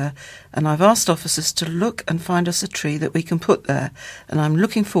tree there, and I've asked officers to look and find us a tree that we can put there, and I'm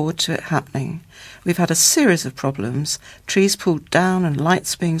looking forward to it happening. We've had a series of problems, trees pulled down and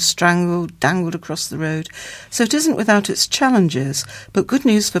lights being strangled, dangled across the road, so it isn't without its challenges, but good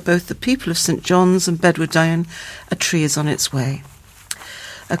news for both the people of St John's and Bedwardine, a tree is on its way.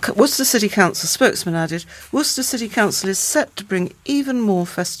 A Worcester City Council spokesman added, Worcester City Council is set to bring even more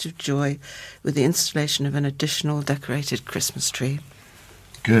festive joy with the installation of an additional decorated Christmas tree.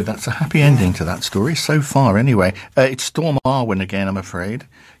 Good, that's a happy ending to that story, so far anyway. It's Storm Arwen again, I'm afraid.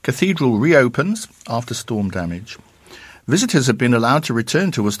 Cathedral reopens after storm damage. Visitors have been allowed to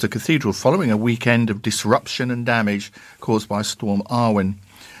return to Worcester Cathedral following a weekend of disruption and damage caused by Storm Arwen.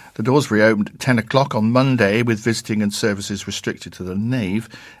 The doors reopened at 10 o'clock on Monday, with visiting and services restricted to the nave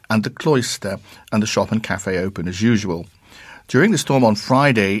and the cloister, and the shop and cafe open as usual. During the storm on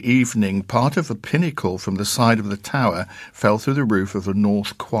Friday evening, part of a pinnacle from the side of the tower fell through the roof of the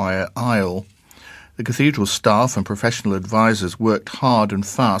north choir aisle. The cathedral staff and professional advisors worked hard and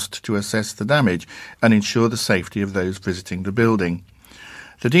fast to assess the damage and ensure the safety of those visiting the building.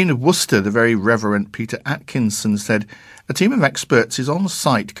 The Dean of Worcester, the Very Reverend Peter Atkinson, said, a team of experts is on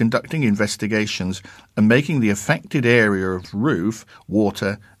site conducting investigations and making the affected area of roof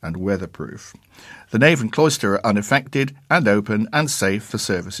water and weatherproof. The nave and cloister are unaffected and open and safe for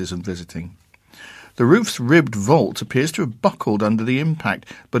services and visiting. The roof's ribbed vault appears to have buckled under the impact,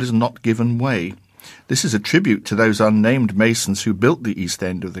 but has not given way. This is a tribute to those unnamed masons who built the east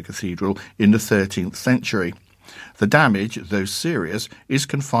end of the cathedral in the 13th century. The damage, though serious, is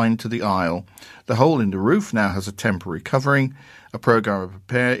confined to the aisle. The hole in the roof now has a temporary covering. A programme of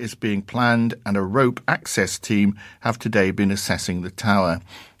repair is being planned, and a rope access team have today been assessing the tower.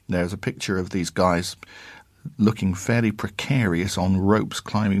 There's a picture of these guys looking fairly precarious on ropes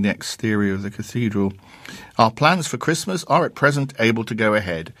climbing the exterior of the cathedral. Our plans for Christmas are at present able to go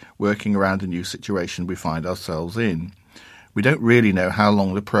ahead, working around the new situation we find ourselves in. We don't really know how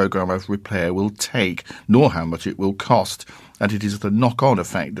long the programme of repair will take, nor how much it will cost, and it is the knock-on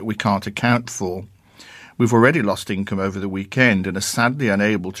effect that we can't account for. We've already lost income over the weekend and are sadly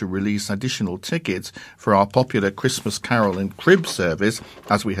unable to release additional tickets for our popular Christmas Carol and Crib service,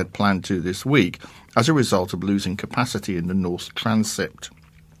 as we had planned to this week, as a result of losing capacity in the North Transept.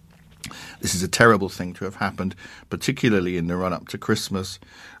 This is a terrible thing to have happened, particularly in the run-up to Christmas.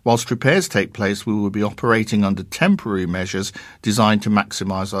 Whilst repairs take place, we will be operating under temporary measures designed to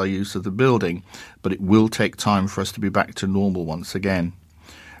maximise our use of the building, but it will take time for us to be back to normal once again.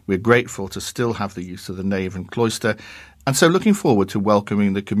 We're grateful to still have the use of the nave and cloister, and so looking forward to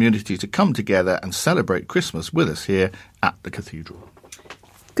welcoming the community to come together and celebrate Christmas with us here at the cathedral.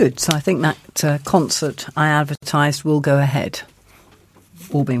 Good, so I think that concert I advertised will go ahead,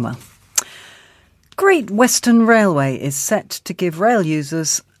 all being well. Great Western Railway is set to give rail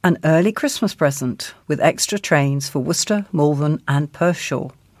users an early Christmas present with extra trains for Worcester, Malvern and Perthshire.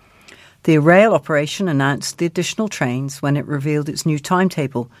 The rail operation announced the additional trains when it revealed its new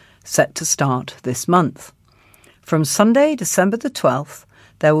timetable, set to start this month. From Sunday, December the 12th,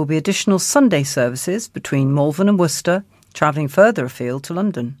 there will be additional Sunday services between Malvern and Worcester, travelling further afield to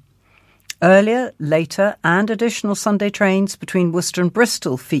London. Earlier, later and additional Sunday trains between Worcester and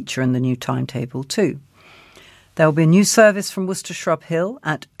Bristol feature in the new timetable too. There will be a new service from Worcester Shrub Hill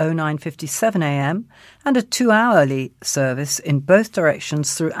at 09:57am and a 2-hourly service in both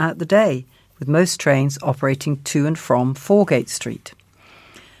directions throughout the day, with most trains operating to and from Foregate Street.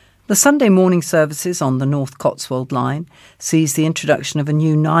 The Sunday morning services on the North Cotswold line sees the introduction of a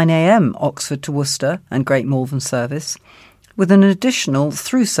new 9am Oxford to Worcester and Great Malvern service, with an additional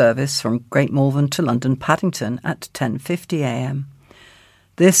through service from Great Malvern to London Paddington at 10:50am.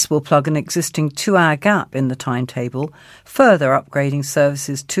 This will plug an existing 2-hour gap in the timetable, further upgrading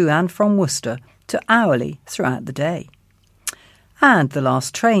services to and from Worcester to hourly throughout the day. And the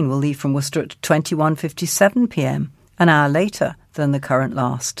last train will leave from Worcester at 21:57 p.m, an hour later than the current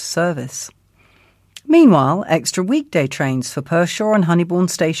last service. Meanwhile, extra weekday trains for Pershore and Honeybourne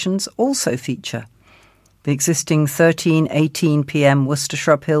stations also feature. The existing 13:18 p.m. Worcester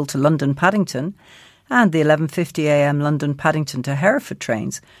Shrub Hill to London Paddington and the 11:50 a.m. London Paddington to Hereford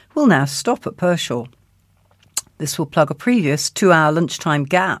trains will now stop at Pershore. This will plug a previous 2-hour lunchtime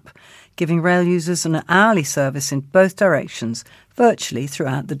gap, giving rail users an hourly service in both directions virtually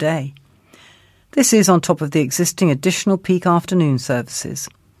throughout the day. This is on top of the existing additional peak afternoon services.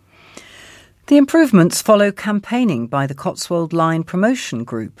 The improvements follow campaigning by the Cotswold Line Promotion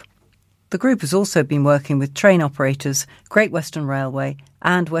Group. The group has also been working with train operators, Great Western Railway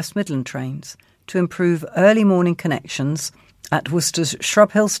and West Midland Trains to improve early morning connections at Worcester's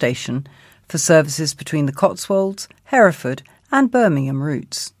Shrub Hill Station for services between the Cotswolds, Hereford and Birmingham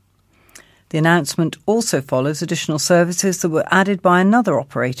routes. The announcement also follows additional services that were added by another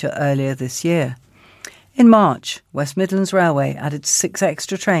operator earlier this year. In March, West Midlands Railway added 6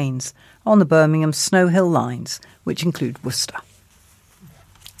 extra trains on the Birmingham Snow Hill lines, which include Worcester.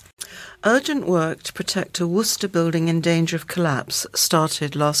 Urgent work to protect a Worcester building in danger of collapse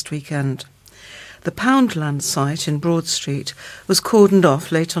started last weekend. The Poundland site in Broad Street was cordoned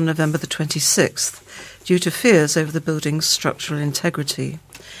off late on November the 26th due to fears over the building's structural integrity.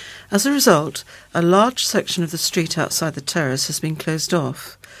 As a result, a large section of the street outside the terrace has been closed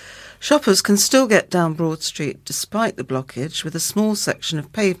off. Shoppers can still get down Broad Street despite the blockage, with a small section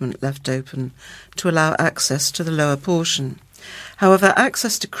of pavement left open to allow access to the lower portion. However,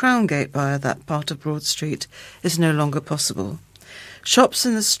 access to Crowngate via that part of Broad Street is no longer possible. Shops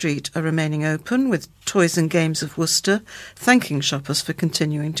in the street are remaining open, with Toys and Games of Worcester thanking shoppers for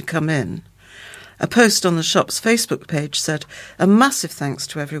continuing to come in. A post on the shop's Facebook page said, "A massive thanks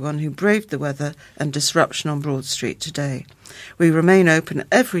to everyone who braved the weather and disruption on Broad Street today. We remain open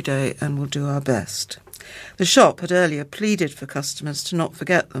every day and will do our best." The shop had earlier pleaded for customers to not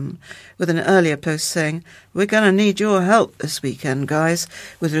forget them, with an earlier post saying, "We're going to need your help this weekend, guys.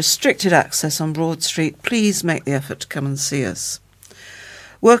 With restricted access on Broad Street, please make the effort to come and see us."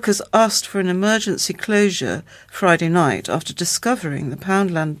 Workers asked for an emergency closure Friday night after discovering the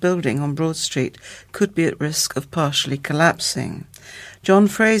Poundland building on Broad Street could be at risk of partially collapsing. John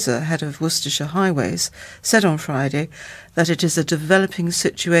Fraser, head of Worcestershire Highways, said on Friday that it is a developing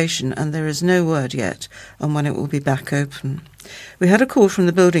situation and there is no word yet on when it will be back open. We had a call from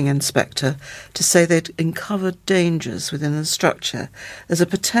the building inspector to say they'd uncovered dangers within the structure. There's a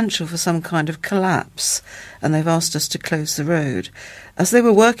potential for some kind of collapse, and they've asked us to close the road. As they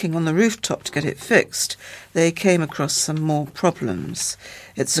were working on the rooftop to get it fixed, they came across some more problems.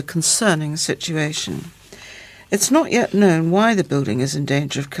 It's a concerning situation. It's not yet known why the building is in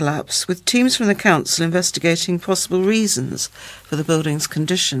danger of collapse, with teams from the council investigating possible reasons for the building's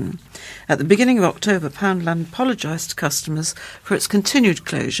condition. At the beginning of October, Poundland apologised to customers for its continued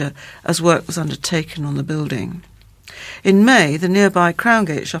closure as work was undertaken on the building. In May, the nearby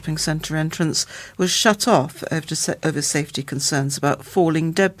Crowngate shopping centre entrance was shut off over safety concerns about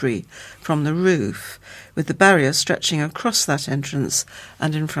falling debris from the roof, with the barrier stretching across that entrance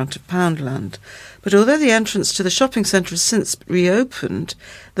and in front of Poundland. But although the entrance to the shopping centre has since reopened,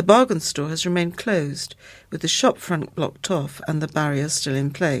 the bargain store has remained closed, with the shop front blocked off and the barrier still in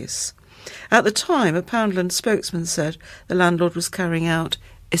place. At the time, a Poundland spokesman said the landlord was carrying out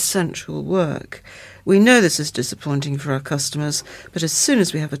essential work. "We know this is disappointing for our customers, but as soon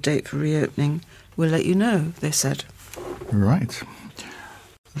as we have a date for reopening, we'll let you know," they said. Right.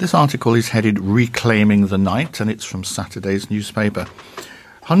 This article is headed Reclaiming the Night, and it's from Saturday's newspaper.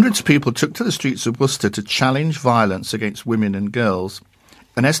 Hundreds of people took to the streets of Worcester to challenge violence against women and girls.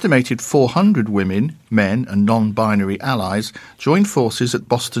 An estimated 400 women, men and non-binary allies joined forces at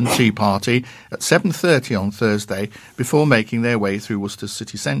Boston Tea Party at 7:30 on Thursday before making their way through Worcester's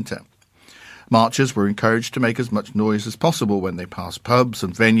city centre. Marchers were encouraged to make as much noise as possible when they passed pubs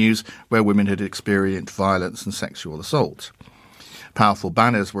and venues where women had experienced violence and sexual assault. Powerful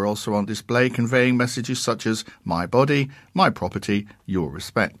banners were also on display conveying messages such as "My body, my property, your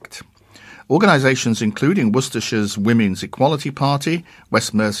respect." Organisations including Worcestershire's Women's Equality Party,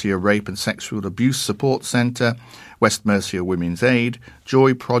 West Mercia Rape and Sexual Abuse Support Centre, West Mercia Women's Aid,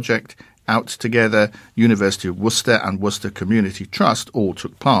 Joy Project, Out Together, University of Worcester and Worcester Community Trust all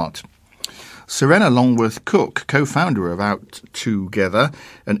took part. Serena Longworth-Cook, co-founder of Out Together,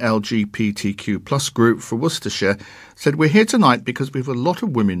 an LGBTQ+ group for Worcestershire, said, "We're here tonight because we have a lot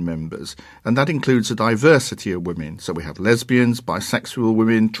of women members, and that includes a diversity of women. So we have lesbians, bisexual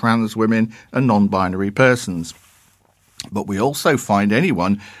women, trans women and non-binary persons. But we also find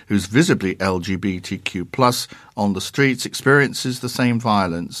anyone who's visibly LGBTQ+ on the streets experiences the same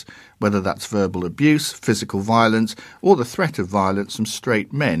violence, whether that's verbal abuse, physical violence, or the threat of violence from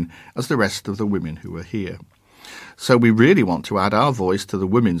straight men, as the rest of the women who are here. So we really want to add our voice to the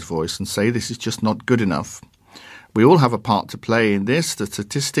women's voice and say this is just not good enough. We all have a part to play in this. The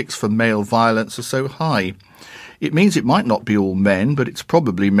statistics for male violence are so high. It means it might not be all men, but it's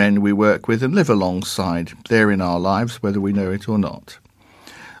probably men we work with and live alongside. They're in our lives, whether we know it or not.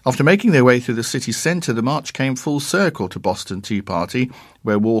 After making their way through the city centre, the march came full circle to Boston Tea Party,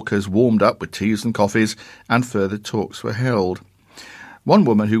 where walkers warmed up with teas and coffees and further talks were held. One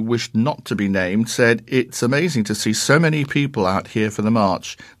woman who wished not to be named said, "It's amazing to see so many people out here for the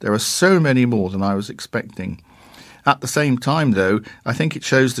march. There are so many more than I was expecting." At the same time, though, I think it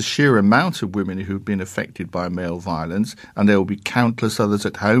shows the sheer amount of women who've been affected by male violence, and there will be countless others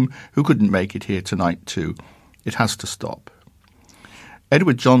at home who couldn't make it here tonight too. It has to stop.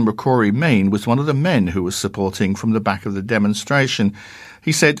 Edward John McCrory Main was one of the men who was supporting from the back of the demonstration.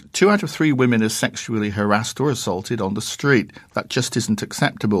 He said 2 out of 3 women are sexually harassed or assaulted on the street. That just isn't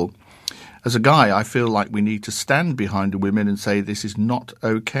acceptable. As a guy, I feel like we need to stand behind the women and say this is not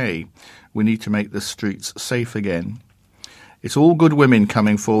okay. We need to make the streets safe again. It's all good women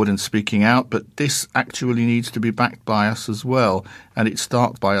coming forward and speaking out, but this actually needs to be backed by us as well, and it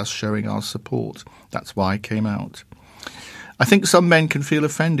starts by us showing our support. That's why I came out. I think some men can feel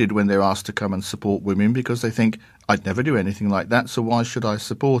offended when they're asked to come and support women because they think, I'd never do anything like that, so why should I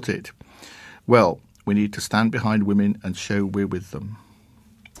support it? Well, we need to stand behind women and show we're with them.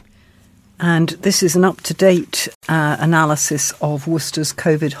 And this is an up-to-date analysis of Worcester's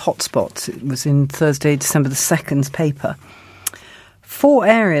COVID hotspots. It was in Thursday, December the 2nd's paper. 4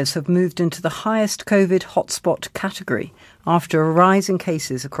 areas have moved into the highest COVID hotspot category after a rise in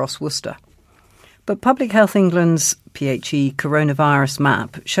cases across Worcester. But Public Health England's PHE coronavirus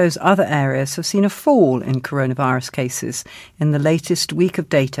map shows other areas have seen a fall in coronavirus cases in the latest week of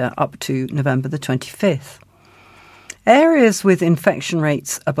data up to November the 25th. Areas with infection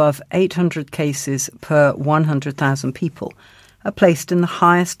rates above 800 cases per 100,000 people are placed in the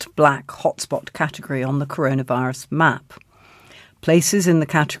highest black hotspot category on the coronavirus map. Places in the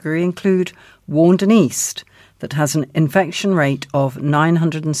category include Warndon East, that has an infection rate of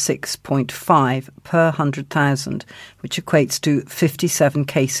 906.5 per 100,000, which equates to 57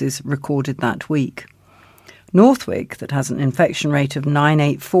 cases recorded that week. Northwick, that has an infection rate of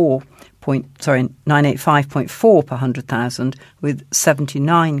 985.4 per 100,000, with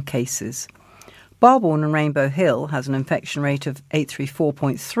 79 cases. Barbourne and Rainbow Hill has an infection rate of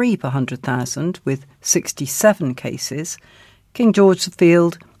 834.3 per 100,000, with 67 cases. King George's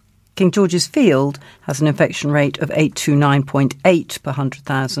Field has an infection rate of 829.8 per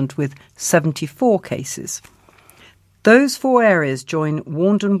 100,000 with 74 cases. Those 4 areas join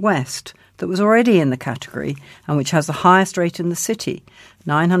Warndon West, that was already in the category and which has the highest rate in the city,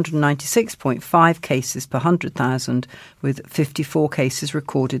 996.5 cases per 100,000 with 54 cases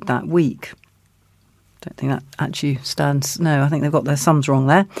recorded that week. Don't think that actually stands. No, I think they've got their sums wrong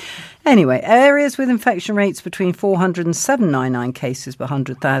there. Anyway, areas with infection rates between 400 and 799 cases per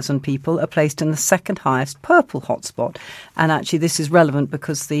 100,000 people are placed in the second highest purple hotspot. And actually this is relevant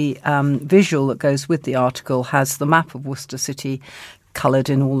because the visual that goes with the article has the map of Worcester City coloured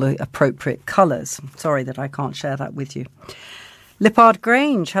in all the appropriate colours. Sorry that I can't share that with you. Lippard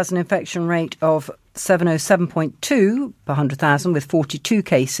Grange has an infection rate of 707.2 per 100,000 with 42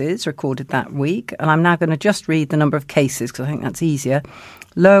 cases recorded that week. And I'm now going to just read the number of cases because I think that's easier.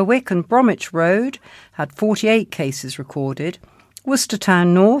 Lower Wick and Bromwich Road had 48 cases recorded. Worcester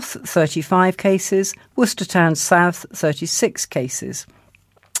Town North, 35 cases. Worcester Town South, 36 cases.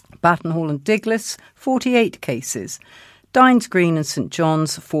 Baton Hall and Diglis, 48 cases. Dines Green and St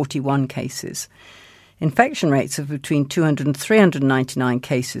John's, 41 cases. Infection rates of between 200 and 399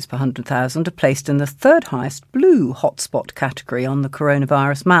 cases per 100,000 are placed in the third highest blue hotspot category on the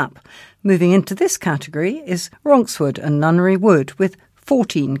coronavirus map. Moving into this category is Ronkswood and Nunnery Wood with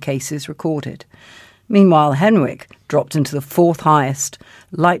 14 cases recorded. Meanwhile, Henwick dropped into the fourth highest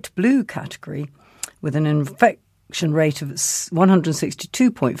light blue category with an infection rate of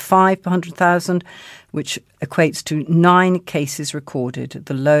 162.5 per 100,000, which equates to 9 cases recorded,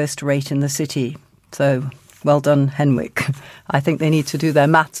 the lowest rate in the city. So, well done, Henwick. I think they need to do their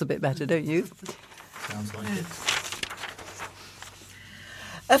maths a bit better, don't you? Sounds like it.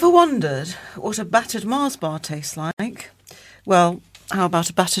 Ever wondered what a battered Mars bar tastes like? Well, how about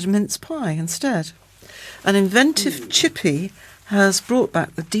a battered mince pie instead? An inventive chippy has brought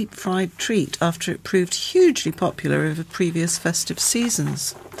back the deep-fried treat after it proved hugely popular over previous festive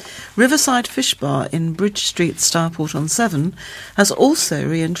seasons. Riverside Fish Bar in Bridge Street, Starport-on-Severn, has also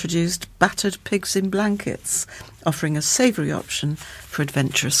reintroduced battered pigs in blankets, offering a savoury option for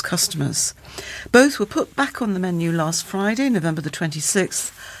adventurous customers. Both were put back on the menu last Friday, November the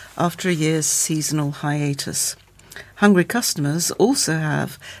 26th, after a year's seasonal hiatus. Hungry customers also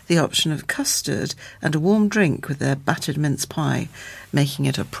have the option of custard and a warm drink with their battered mince pie, making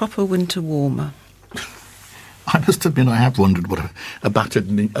it a proper winter warmer. I must admit I have wondered what a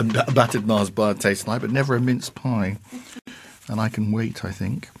battered Mars bar tastes like, but never a mince pie. And I can wait, I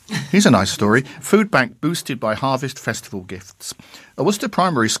think. Here's a nice story. Food bank boosted by Harvest Festival gifts. A Worcester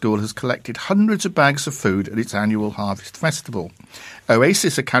primary school has collected hundreds of bags of food at its annual Harvest Festival.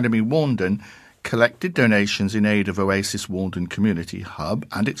 Oasis Academy Warndon collected donations in aid of Oasis Warndon Community Hub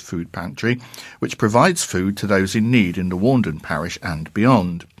and its food pantry, which provides food to those in need in the Warndon parish and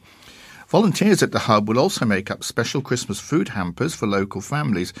beyond. Volunteers at the hub will also make up special Christmas food hampers for local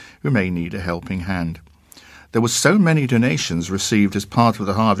families who may need a helping hand. There were so many donations received as part of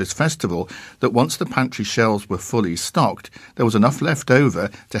the Harvest Festival that once the pantry shelves were fully stocked, there was enough left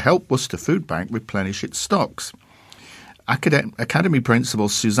over to help Worcester Food Bank replenish its stocks. Academy Principal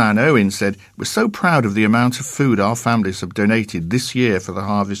Suzanne Owen said, "We're so proud of the amount of food our families have donated this year for the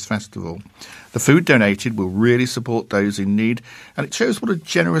Harvest Festival. The food donated will really support those in need, and it shows what a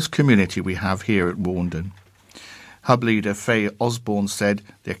generous community we have here at Warndon." Hub leader Faye Osborne said,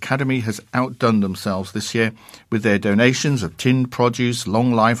 "The Academy has outdone themselves this year with their donations of tinned produce,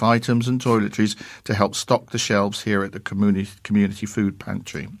 long-life items and toiletries to help stock the shelves here at the community food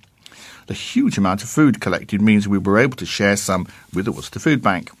pantry. The huge amount of food collected means we were able to share some with the Worcester Food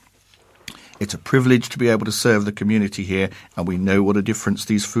Bank. It's a privilege to be able to serve the community here, and we know what a difference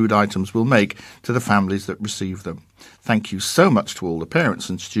these food items will make to the families that receive them. Thank you so much to all the parents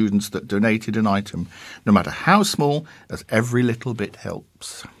and students that donated an item, no matter how small, as every little bit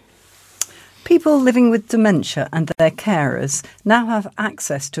helps." People living with dementia and their carers now have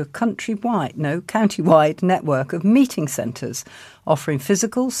access to a county-wide network of meeting centres offering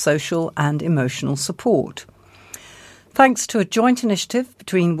physical, social and emotional support. Thanks to a joint initiative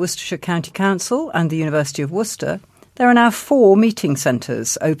between Worcestershire County Council and the University of Worcester, there are now 4 meeting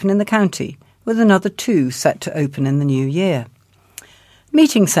centres open in the county, with another 2 set to open in the new year.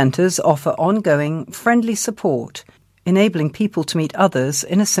 Meeting centres offer ongoing, friendly support, enabling people to meet others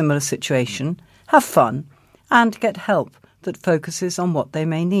in a similar situation, have fun, and get help that focuses on what they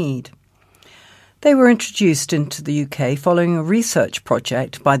may need. They were introduced into the UK following a research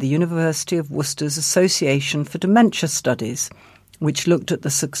project by the University of Worcester's Association for Dementia Studies, which looked at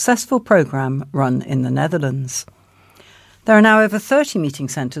the successful programme run in the Netherlands. There are now over 30 meeting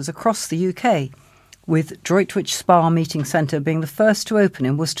centres across the UK, with Droitwich Spa Meeting Centre being the first to open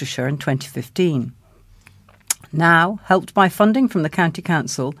in Worcestershire in 2015. Now, helped by funding from the County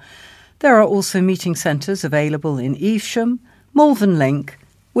Council, there are also meeting centres available in Evesham, Malvern Link,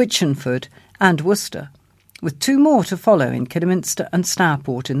 Witchenford and Worcester, with 2 more to follow in Kidderminster and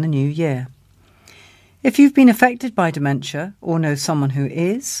Stourport in the new year. If you've been affected by dementia or know someone who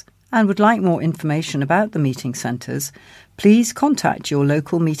is and would like more information about the meeting centres, please contact your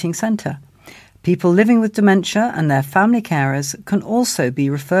local meeting centre. People living with dementia and their family carers can also be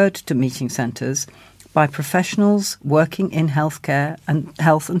referred to meeting centres by professionals working in healthcare and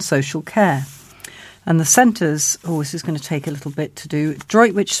health and social care. And the centres, this is going to take a little bit to do.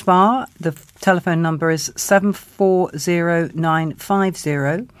 Droitwich Spa, the telephone number is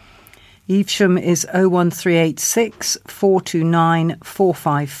 740950. Evesham is 01386 429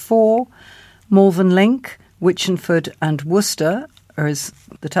 454. Malvern Link, Witchenford and Worcester,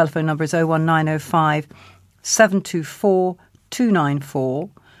 the telephone number is 01905 724 294.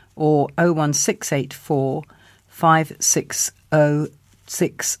 or 01684 560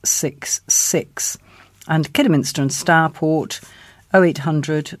 666. And Kidderminster and Stourport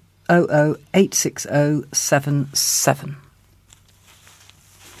 0800 00 86077.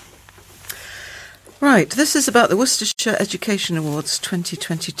 Right, this is about the Worcestershire Education Awards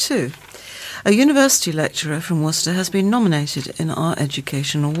 2022. A university lecturer from Worcester has been nominated in our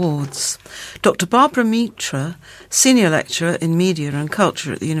Education Awards. Dr. Barbara Mitra, Senior Lecturer in Media and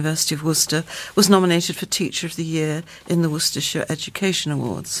Culture at the University of Worcester, was nominated for Teacher of the Year in the Worcestershire Education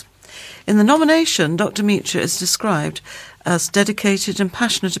Awards. In the nomination, Dr. Mitra is described as dedicated and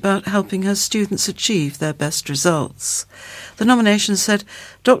passionate about helping her students achieve their best results. The nomination said,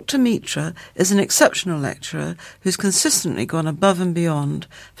 Dr. Mitra is an exceptional lecturer who's consistently gone above and beyond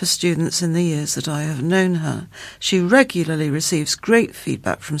for students in the years that I have known her. She regularly receives great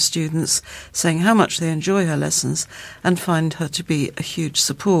feedback from students saying how much they enjoy her lessons and find her to be a huge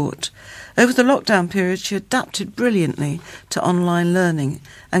support. Over the lockdown period, she adapted brilliantly to online learning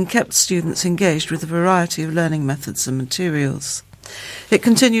and kept students engaged with a variety of learning methods and materials. It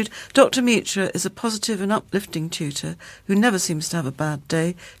continued, Dr. Mitra is a positive and uplifting tutor who never seems to have a bad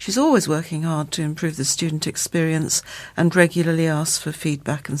day. She's always working hard to improve the student experience and regularly asks for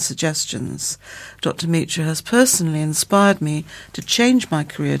feedback and suggestions. Dr. Mitra has personally inspired me to change my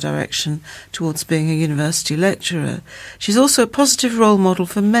career direction towards being a university lecturer. She's also a positive role model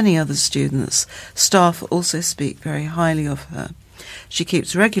for many other students. Staff also speak very highly of her. She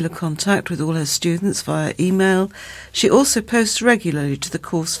keeps regular contact with all her students via email. She also posts regularly to the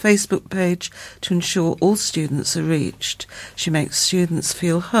course Facebook page to ensure all students are reached. She makes students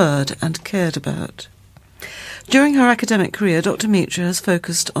feel heard and cared about. During her academic career, Dr. Mitra has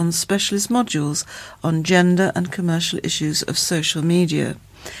focused on specialist modules on gender and commercial issues of social media.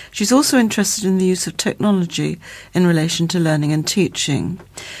 She's also interested in the use of technology in relation to learning and teaching.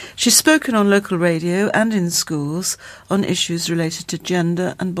 She's spoken on local radio and in schools on issues related to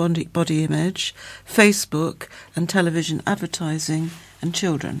gender and body image, Facebook and television advertising, and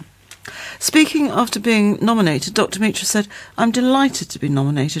children. Speaking after being nominated, Dr. Mitra said, I'm delighted to be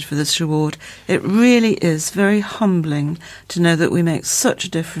nominated for this reward. It really is very humbling to know that we make such a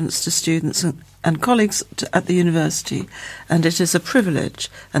difference to students and colleagues at the university, and it is a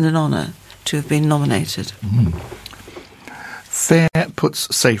privilege and an honour to have been nominated. Fair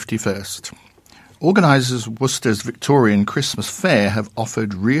puts safety first. Organisers of Worcester's Victorian Christmas Fair have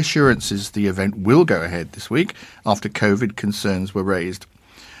offered reassurances the event will go ahead this week after COVID concerns were raised.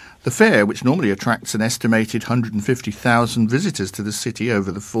 The fair, which normally attracts an estimated 150,000 visitors to the city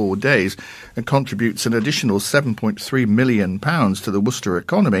over the 4 days and contributes an additional £7.3 million to the Worcester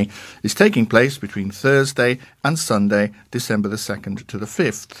economy, is taking place between Thursday and Sunday, December the 2nd to the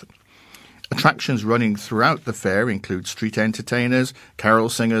 5th. Attractions running throughout the fair include street entertainers, carol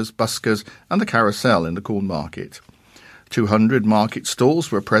singers, buskers and the carousel in the Corn Market. 200 market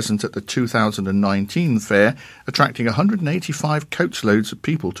stalls were present at the 2019 fair, attracting 185 coachloads of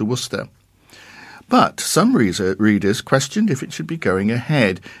people to Worcester. But some readers questioned if it should be going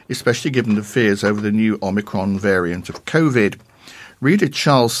ahead, especially given the fears over the new Omicron variant of COVID. Reader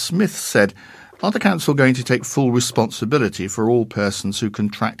Charles Smith said, are the council going to take full responsibility for all persons who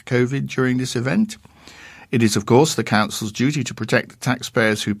contract COVID during this event? It is, of course, the council's duty to protect the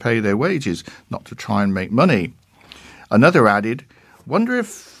taxpayers who pay their wages, not to try and make money. Another added, wonder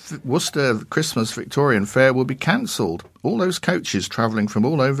if Worcester Christmas Victorian Fair will be cancelled. All those coaches travelling from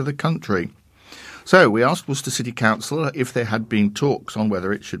all over the country. So we asked Worcester City Council if there had been talks on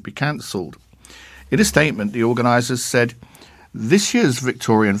whether it should be cancelled. In a statement, the organisers said, this year's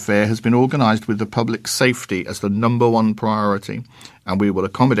Victorian Fair has been organised with the public safety as the number one priority, and we will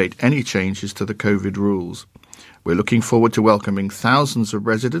accommodate any changes to the COVID rules. We're looking forward to welcoming thousands of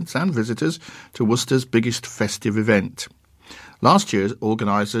residents and visitors to Worcester's biggest festive event. Last year,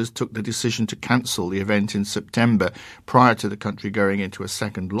 organisers took the decision to cancel the event in September prior to the country going into a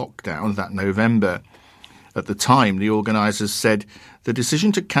second lockdown that November. At the time, the organisers said, the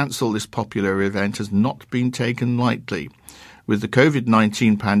decision to cancel this popular event has not been taken lightly. With the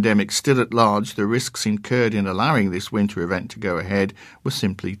COVID-19 pandemic still at large, the risks incurred in allowing this winter event to go ahead were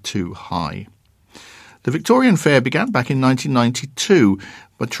simply too high. The Victorian Fair began back in 1992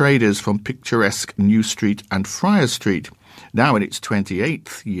 by traders from picturesque New Street and Friar Street. Now in its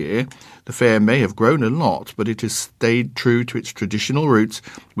 28th year, the fair may have grown a lot, but it has stayed true to its traditional roots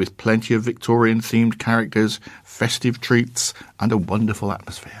with plenty of Victorian-themed characters, festive treats and a wonderful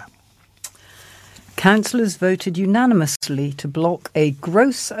atmosphere. Councillors voted unanimously to block a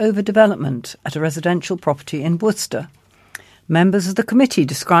gross overdevelopment at a residential property in Worcester. Members of the committee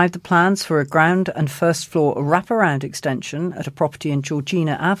described the plans for a ground and first floor wraparound extension at a property in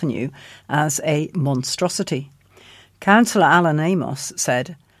Georgina Avenue as a monstrosity. Councillor Alan Amos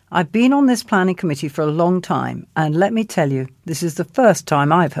said, I've been on this planning committee for a long time, and let me tell you, this is the first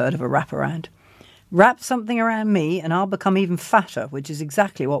time I've heard of a wraparound. Wrap something around me and I'll become even fatter, which is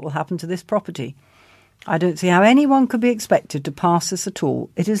exactly what will happen to this property. I don't see how anyone could be expected to pass this at all.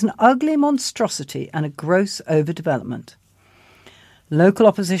 It is an ugly monstrosity and a gross overdevelopment. Local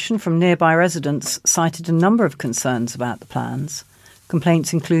opposition from nearby residents cited a number of concerns about the plans.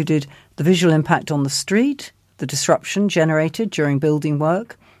 Complaints included the visual impact on the street, the disruption generated during building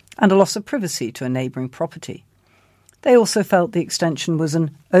work, and a loss of privacy to a neighbouring property. They also felt the extension was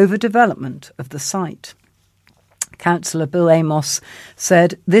an overdevelopment of the site. Councillor Bill Amos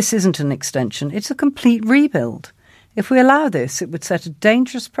said, "This isn't an extension, it's a complete rebuild. If we allow this, it would set a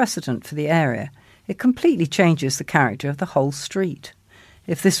dangerous precedent for the area. It completely changes the character of the whole street.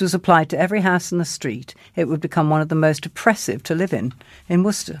 If this was applied to every house in the street, it would become one of the most oppressive to live in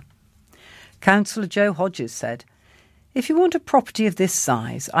Worcester." Councillor Joe Hodges said, "If you want a property of this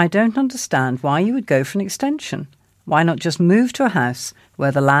size, I don't understand why you would go for an extension. Why not just move to a house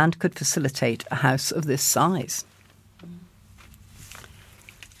where the land could facilitate a house of this size?"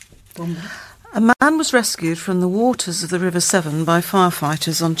 A man was rescued from the waters of the River Severn by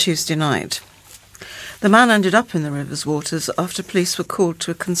firefighters on Tuesday night. The man ended up in the river's waters after police were called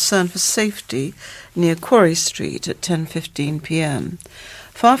to a concern for safety near Quarry Street at 10:15 p.m.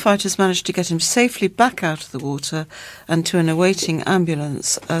 Firefighters managed to get him safely back out of the water and to an awaiting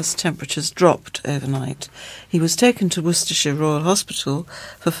ambulance as temperatures dropped overnight. He was taken to Worcestershire Royal Hospital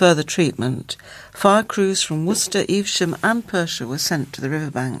for further treatment. Fire crews from Worcester, Evesham and Perthshire were sent to the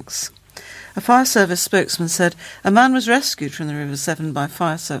riverbanks. A fire service spokesman said a man was rescued from the River Severn by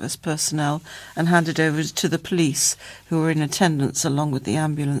fire service personnel and handed over to the police, who were in attendance along with the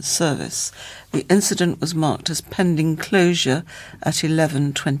ambulance service. The incident was marked as pending closure at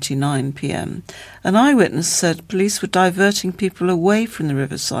 11:29 p.m. An eyewitness said police were diverting people away from the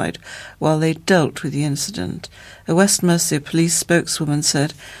riverside while they dealt with the incident. A West Mercia police spokeswoman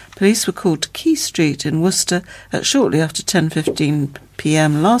said police were called to Quay Street in Worcester at shortly after 10:15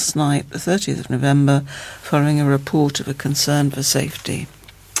 p.m. last night, the 30th of November, following a report of a concern for safety.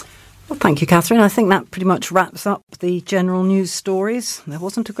 Well, thank you, Catherine. I think that pretty much wraps up the general news stories. There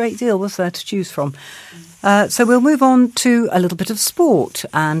wasn't a great deal, was there, to choose from? So we'll move on to a little bit of sport.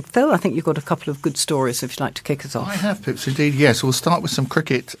 And Phil, I think you've got a couple of good stories if you'd like to kick us off. I have, Pips, indeed, yes. We'll start with some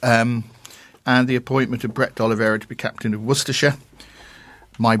cricket and the appointment of Brett D'Oliveira to be captain of Worcestershire.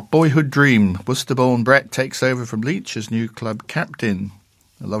 My boyhood dream, Worcester-born Brett takes over from Leach as new club captain.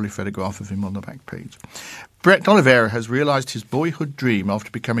 A lovely photograph of him on the back page. Brett D'Oliveira has realised his boyhood dream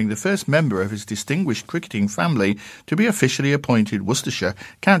after becoming the first member of his distinguished cricketing family to be officially appointed Worcestershire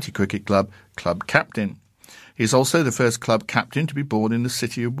County Cricket Club captain. He is also the first club captain to be born in the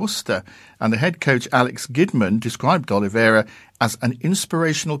city of Worcester, and the head coach Alex Gidman described D'Oliveira as an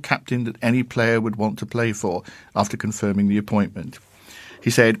inspirational captain that any player would want to play for after confirming the appointment. He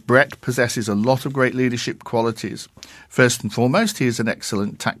said, "Brett possesses a lot of great leadership qualities. First and foremost, he is an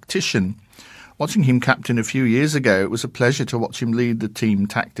excellent tactician. Watching him captain a few years ago, it was a pleasure to watch him lead the team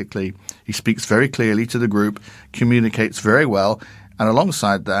tactically. He speaks very clearly to the group, communicates very well, and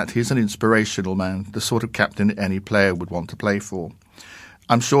alongside that, he's an inspirational man, the sort of captain that any player would want to play for.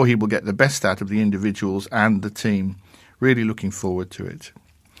 I'm sure he will get the best out of the individuals and the team. Really looking forward to it."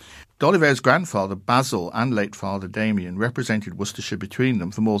 D'Oliveira's grandfather, Basil, and late father, Damien, represented Worcestershire between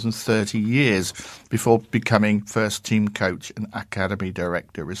them for more than 30 years before becoming first team coach and academy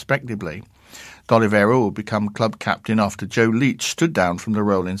director, respectively. D'Oliveira will become club captain after Joe Leach stood down from the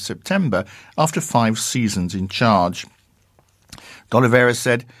role in September after 5 seasons in charge. D'Oliveira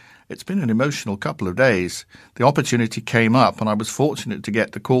said, "It's been an emotional couple of days. The opportunity came up and I was fortunate to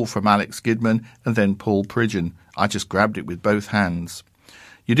get the call from Alex Gidman and then Paul Pridgeon. I just grabbed it with both hands.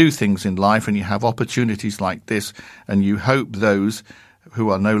 You do things in life and you have opportunities like this, and you hope those who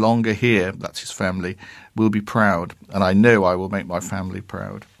are no longer here," that's his family, "will be proud, and I know I will make my family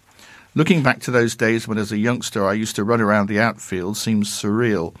proud. Looking back to those days when as a youngster I used to run around the outfield seems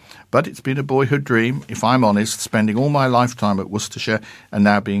surreal, but it's been a boyhood dream, if I'm honest, spending all my lifetime at Worcestershire and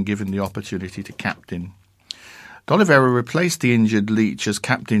now being given the opportunity to captain." D'Oliveira replaced the injured Leach as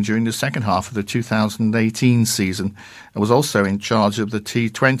captain during the second half of the 2018 season and was also in charge of the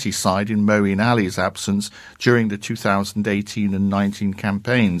T20 side in Moeen Ali's absence during the 2018 and 19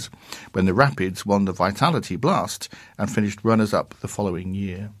 campaigns, when the Rapids won the Vitality Blast and finished runners-up the following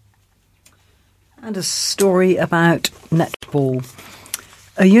year. And a story about netball.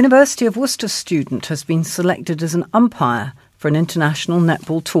 A University of Worcester student has been selected as an umpire for an international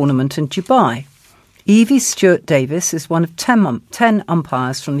netball tournament in Dubai. Evie Stewart-Davis is one of 10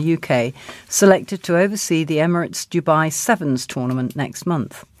 umpires from the UK selected to oversee the Emirates Dubai Sevens tournament next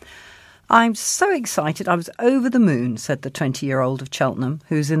month. "I'm so excited, I was over the moon," said the 20-year-old of Cheltenham,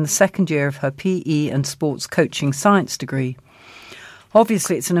 who's in the second year of her PE and sports coaching science degree.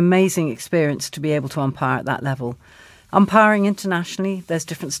 Obviously, it's an amazing experience to be able to umpire at that level. Umpiring internationally, there's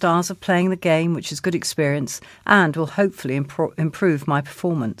different styles of playing the game, which is good experience and will hopefully improve my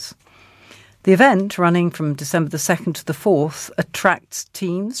performance. The event, running from December the 2nd to the 4th, attracts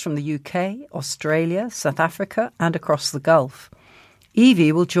teams from the UK, Australia, South Africa and across the Gulf.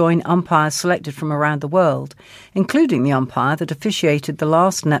 Evie will join umpires selected from around the world, including the umpire that officiated the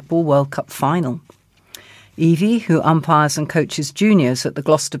last Netball World Cup final. Evie, who umpires and coaches juniors at the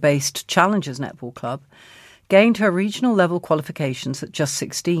Gloucester-based Challengers Netball Club, gained her regional level qualifications at just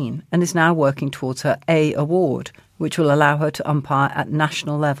 16 and is now working towards her A award, which will allow her to umpire at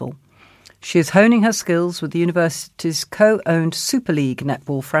national level. She is honing her skills with the university's co-owned Super League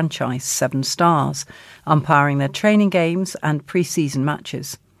netball franchise, 7 Stars, umpiring their training games and pre-season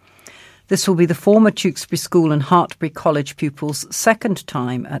matches. This will be the former Tewkesbury School and Hartbury College pupil's second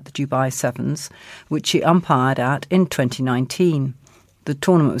time at the Dubai Sevens, which she umpired at in 2019. The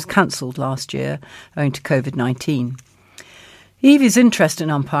tournament was cancelled last year owing to COVID-19. Evie's interest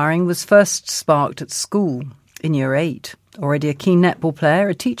in umpiring was first sparked at school in Year 8. Already a keen netball player,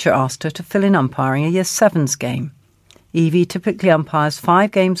 a teacher asked her to fill in umpiring a Year 7's game. Evie typically umpires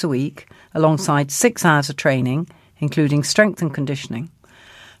 5 games a week, alongside 6 hours of training, including strength and conditioning.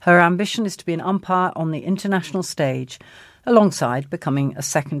 Her ambition is to be an umpire on the international stage, alongside becoming a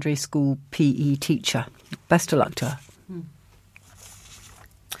secondary school PE teacher. Best of luck to her.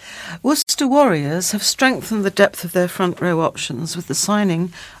 Worcester Warriors have strengthened the depth of their front row options with the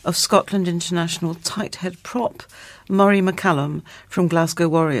signing of Scotland international tight head prop Murray McCallum from Glasgow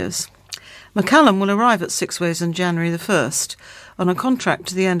Warriors. McCallum will arrive at Six Ways on January the 1st on a contract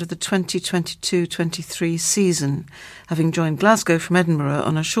to the end of the 2022-23 season, having joined Glasgow from Edinburgh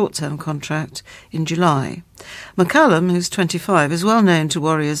on a short-term contract in July. McCallum, who's 25, is well known to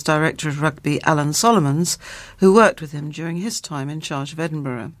Warriors director of rugby Alan Solomons, who worked with him during his time in charge of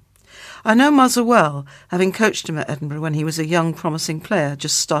Edinburgh. I know Muzzer well, having coached him at Edinburgh when he was a young, promising player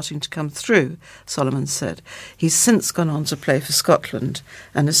just starting to come through, Solomon said. He's since gone on to play for Scotland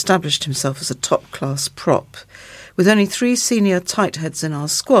and established himself as a top-class prop. With only 3 senior tight heads in our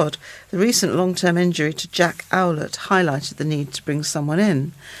squad, the recent long-term injury to Jack Owlett highlighted the need to bring someone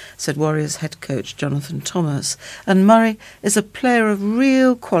in, said Warriors head coach Jonathan Thomas. And Murray is a player of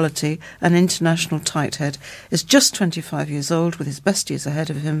real quality, an international tight head, is just 25 years old with his best years ahead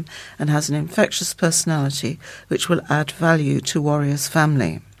of him and has an infectious personality which will add value to Warriors'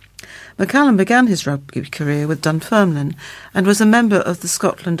 family. McCallum began his rugby career with Dunfermline and was a member of the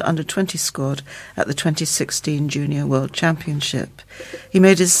Scotland under-20 squad at the 2016 Junior World Championship. He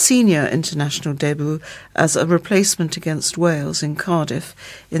made his senior international debut as a replacement against Wales in Cardiff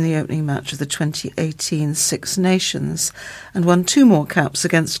in the opening match of the 2018 Six Nations and won 2 more caps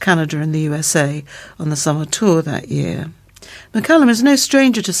against Canada and the USA on the summer tour that year. McCallum is no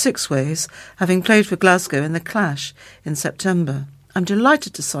stranger to Six Ways, having played for Glasgow in the Clash in September. I'm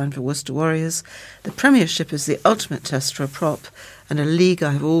delighted to sign for Worcester Warriors. The Premiership is the ultimate test for a prop and a league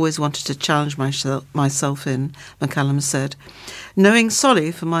I have always wanted to challenge myself in, McCallum said. Knowing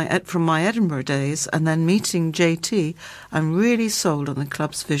Solly from my Edinburgh days and then meeting JT, I'm really sold on the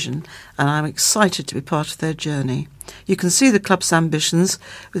club's vision and I'm excited to be part of their journey. You can see the club's ambitions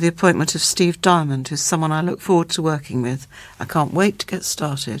with the appointment of Steve Diamond, who's someone I look forward to working with. I can't wait to get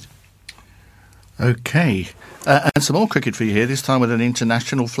started. OK. And some more cricket for you here, this time with an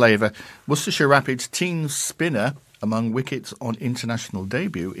international flavour. Worcestershire Rapids teen spinner among wickets on international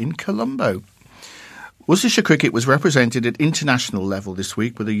debut in Colombo. Worcestershire cricket was represented at international level this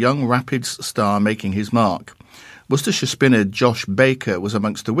week with a young Rapids star making his mark. Worcestershire spinner Josh Baker was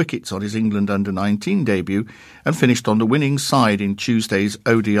amongst the wickets on his England under-19 debut and finished on the winning side in Tuesday's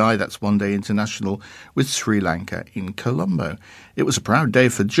ODI, that's One Day International, with Sri Lanka in Colombo. It was a proud day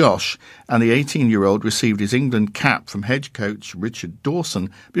for Josh, and the 18-year-old received his England cap from head coach Richard Dawson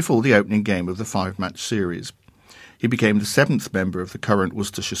before the opening game of the 5-match series. He became the 7th member of the current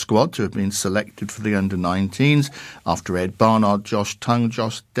Worcestershire squad to have been selected for the under-19s after Ed Barnard, Josh Tongue,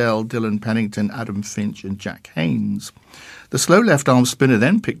 Josh Dell, Dylan Pennington, Adam Finch and Jack Haynes. The slow left-arm spinner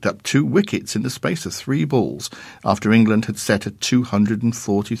then picked up 2 wickets in the space of 3 balls after England had set a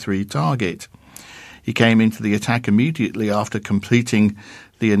 243 target. He came into the attack immediately after completing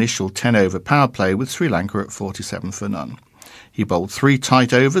the initial 10-over power play with Sri Lanka at 47 for none. He bowled 3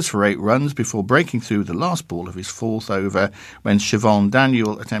 tight overs for 8 runs before breaking through the last ball of his 4th over when Siobhan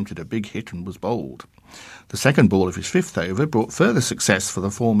Daniel attempted a big hit and was bowled. The second ball of his 5th over brought further success for the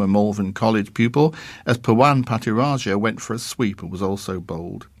former Malvern College pupil as Pawan Patiraja went for a sweep and was also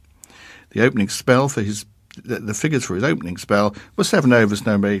bowled. The opening spell for the figures for his opening spell were 7 overs,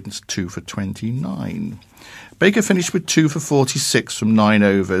 no maidens, 2 for 29. Baker finished with 2 for 46 from 9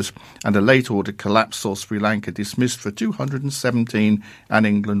 overs, and a late-order collapse saw Sri Lanka dismissed for 217 and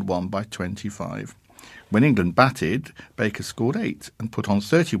England won by 25. When England batted, Baker scored 8 and put on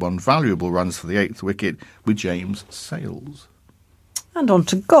 31 valuable runs for the 8th wicket with James Sales. And on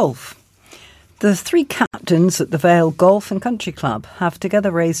to golf. The three captains at the Vale Golf and Country Club have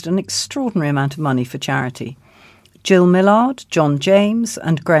together raised an extraordinary amount of money for charity. Jill Millard, John James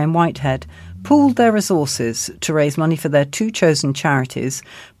and Graham Whitehead pooled their resources to raise money for their two chosen charities,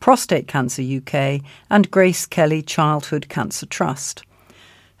 Prostate Cancer UK and Grace Kelly Childhood Cancer Trust.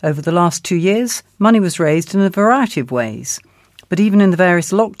 Over the last 2 years, money was raised in a variety of ways. But even in the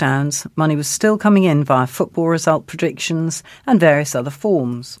various lockdowns, money was still coming in via football result predictions and various other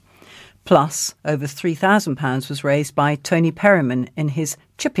forms. Plus, over £3,000 was raised by Tony Perryman in his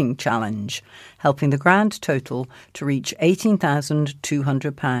chipping challenge, helping the grand total to reach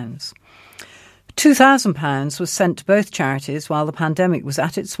 £18,200. £2,000 was sent to both charities while the pandemic was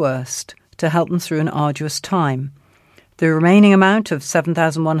at its worst to help them through an arduous time. The remaining amount of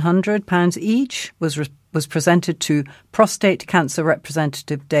 £7,100 each was presented to prostate cancer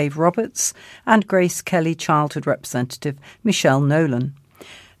representative Dave Roberts and Grace Kelly childhood representative Michelle Nolan.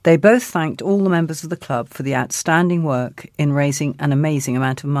 They both thanked all the members of the club for the outstanding work in raising an amazing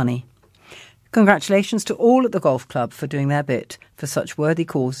amount of money. Congratulations to all at the golf club for doing their bit for such worthy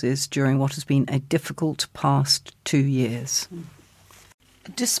causes during what has been a difficult past 2 years.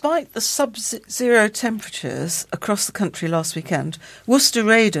 Despite the sub-zero temperatures across the country last weekend, Worcester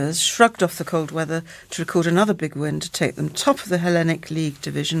Raiders shrugged off the cold weather to record another big win to take them top of the Hellenic League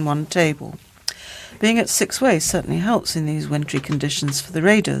Division 1 table. Being at six ways certainly helps in these wintry conditions for the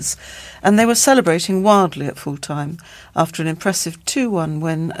Raiders, and they were celebrating wildly at full time after an impressive 2-1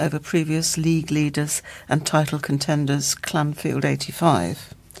 win over previous league leaders and title contenders Clanfield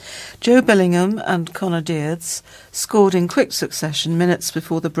 85. Joe Bellingham and Connor Deards scored in quick succession minutes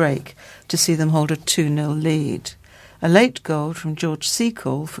before the break to see them hold a 2-0 lead. A late goal from George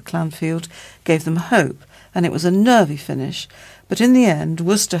Seacole for Clanfield gave them hope, and it was a nervy finish, but in the end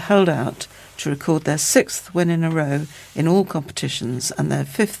Worcester held out to record their 6th win in a row in all competitions and their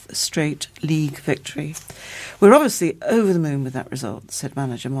 5th straight league victory. "We're obviously over the moon with that result," said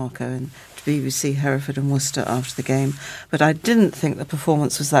manager Mark Owen to BBC Hereford and Worcester after the game, "but I didn't think the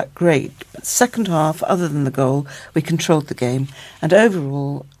performance was that great. But second half, other than the goal, we controlled the game and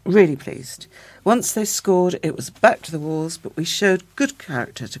overall really pleased. Once they scored, it was back to the walls, but we showed good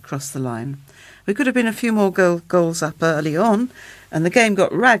character to cross the line. We could have been a few more goals up early on, and the game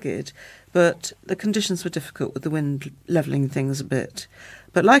got ragged, but the conditions were difficult with the wind levelling things a bit.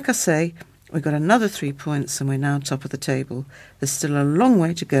 But like I say, we got another 3 points and we're now top of the table. There's still a long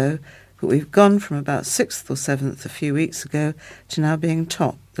way to go, but we've gone from about 6th or 7th a few weeks ago to now being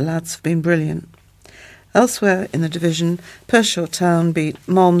top. The lads have been brilliant." Elsewhere in the division, Pershore Town beat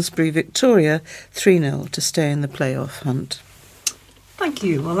Malmesbury Victoria 3-0 to stay in the playoff hunt. Thank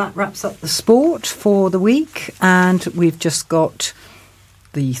you. Well, that wraps up the sport for the week, and we've just got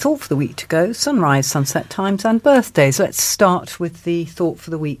the thought for the week to go: sunrise, sunset times and birthdays. Let's start with the thought for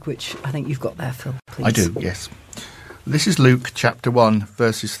the week, which I think you've got there, Phil, please. I do, yes. This is Luke chapter 1,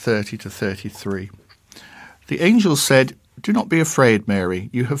 verses 30 to 33. "The angel said, 'Do not be afraid, Mary.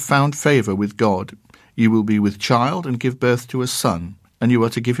 You have found favour with God. You will be with child and give birth to a son, and you are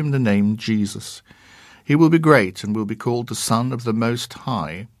to give him the name Jesus. He will be great and will be called the Son of the Most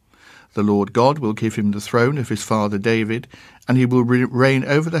High. The Lord God will give him the throne of his father David, and he will reign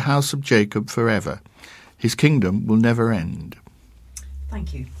over the house of Jacob forever. His kingdom will never end.'"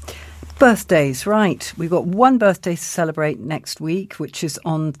 Thank you. Birthdays, right. We've got one birthday to celebrate next week, which is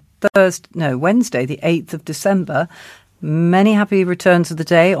on Wednesday, the 8th of December. Many happy returns of the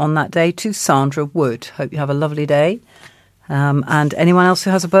day on that day to Sandra Wood. Hope you have a lovely day. And anyone else who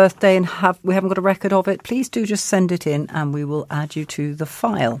has a birthday and we haven't got a record of it, please do just send it in and we will add you to the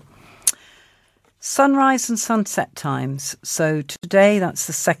file. Sunrise and sunset times. So today, that's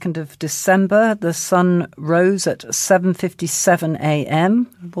the 2nd of December. The sun rose at 7:57 a.m.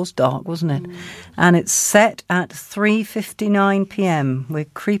 It was dark, wasn't it? And it's set at 3:59 p.m. We're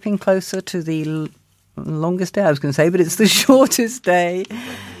creeping closer to the longest day, I was going to say, but it's the shortest day.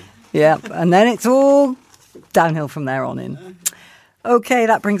 Yep. And then it's all downhill from there on in. OK,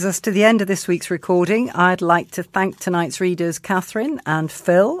 that brings us to the end of this week's recording. I'd like to thank tonight's readers, Catherine and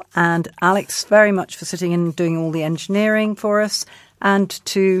Phil and Alex, very much for sitting in and doing all the engineering for us, and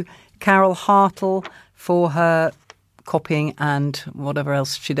to Carol Hartle for her copying and whatever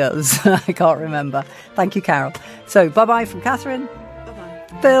else she does. I can't remember. Thank you, Carol. So bye-bye from Catherine.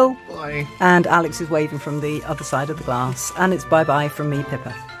 Bye-bye. Phil. Bye. And Alex is waving from the other side of the glass. And it's bye-bye from me,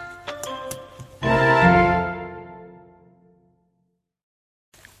 Pippa.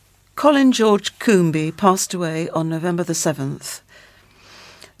 Colin George Coombe passed away on November the 7th.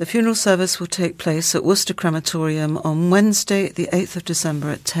 The funeral service will take place at Worcester Crematorium on Wednesday, the 8th of December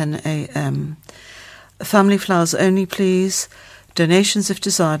at 10 a.m. Family flowers only, please. Donations, if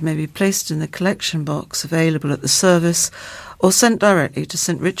desired, may be placed in the collection box available at the service or sent directly to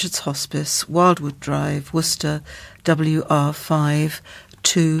St Richard's Hospice, Wildwood Drive, Worcester, WR5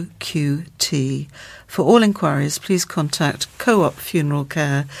 2QT. For all inquiries, please contact Co-op Funeral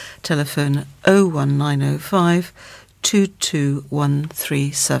Care, telephone 01905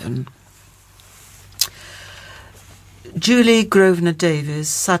 22137. Julie Grosvenor Davies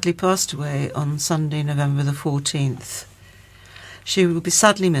sadly passed away on Sunday, November the 14th. She will be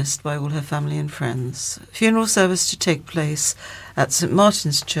sadly missed by all her family and friends. Funeral service to take place at St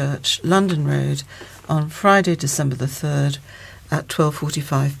Martin's Church, London Road, on Friday, December the 3rd at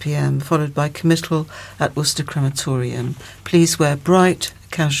 12:45pm, followed by committal at Worcester Crematorium. Please wear bright,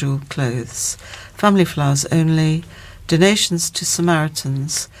 casual clothes. Family flowers only. Donations to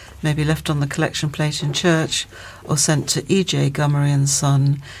Samaritans may be left on the collection plate in church or sent to E.J. Gummery and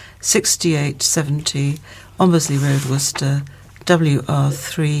Son, 6870 Ombersley Road, Worcester,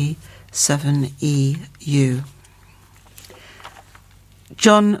 WR3 7EU.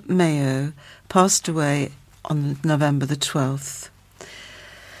 John Mayo passed away on November the 12th.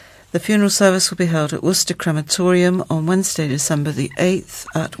 The funeral service will be held at Worcester Crematorium on Wednesday, December the 8th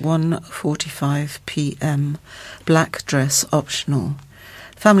at 1:45pm. Black dress optional.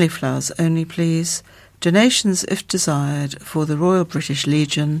 Family flowers only, please. Donations, if desired, for the Royal British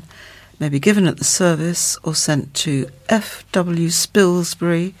Legion may be given at the service or sent to F.W.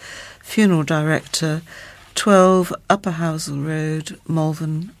 Spilsbury, Funeral Director, 12 Upper Housel Road,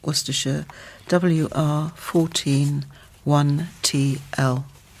 Malvern, Worcestershire, WR14 1TL.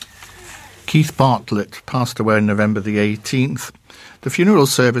 Keith Bartlett passed away on November the 18th. The funeral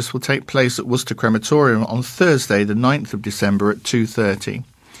service will take place at Worcester Crematorium on Thursday, the 9th of December at 2:30.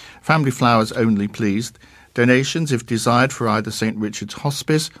 Family flowers only, please. Donations, if desired, for either St Richard's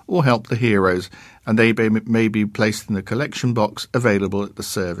Hospice or Help the Heroes, and they may be placed in the collection box available at the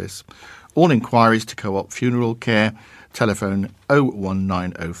service. All inquiries to Co-op Funeral Care, telephone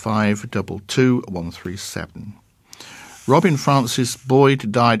 01905 22137. Robin Francis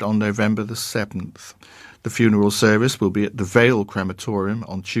Boyd died on November the 7th. The funeral service will be at the Vale Crematorium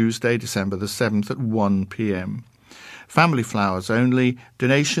on Tuesday, December the 7th at 1pm. Family flowers only.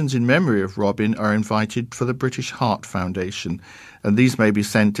 Donations in memory of Robin are invited for the British Heart Foundation, and these may be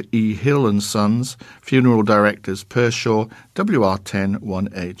sent to E. Hill and Sons, Funeral Directors, Pershaw, WR10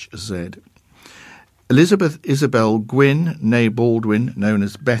 1HZ. Elizabeth Isabel Gwynn, née Baldwin, known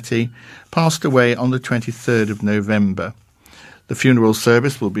as Betty, passed away on the 23rd of November. The funeral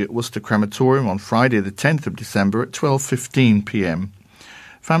service will be at Worcester Crematorium on Friday the 10th of December at 12:15pm.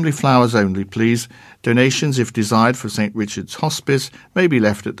 Family flowers only, please. Donations, if desired, for St Richard's Hospice may be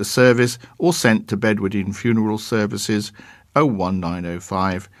left at the service or sent to Bedwardine Funeral Services,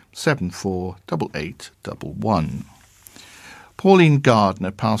 01905 748811. Pauline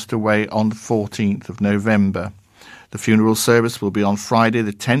Gardner passed away on the 14th of November. The funeral service will be on Friday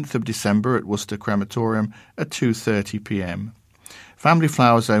the 10th of December at Worcester Crematorium at 2:30pm. Family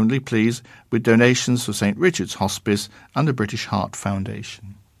flowers only, please, with donations for St Richard's Hospice and the British Heart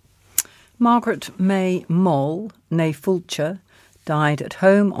Foundation. Margaret May Moll, née Fulcher, died at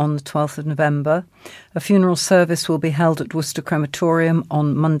home on the 12th of November. A funeral service will be held at Worcester Crematorium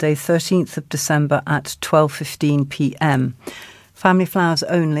on Monday 13th of December at 12:15pm. Family flowers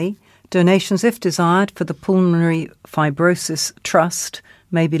only. Donations, if desired, for the Pulmonary Fibrosis Trust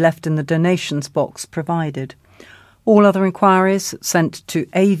may be left in the donations box provided. All other inquiries sent to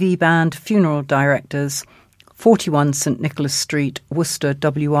AV Band Funeral Directors, 41 St Nicholas Street, Worcester,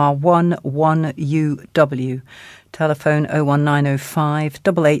 WR1 1UW. Telephone 01905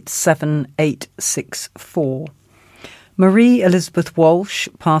 887 864. Marie Elizabeth Walsh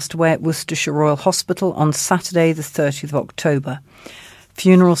passed away at Worcestershire Royal Hospital on Saturday the 30th of October.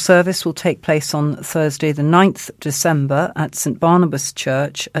 Funeral service will take place on Thursday the 9th of December at St Barnabas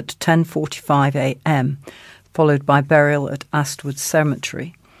Church at 10:45am, followed by burial at Astwood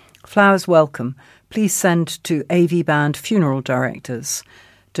Cemetery. Flowers welcome. Please send to AV Band Funeral Directors.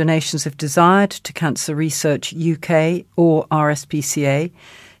 Donations, if desired, to Cancer Research UK or RSPCA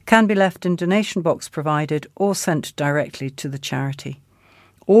can be left in donation box provided or sent directly to the charity.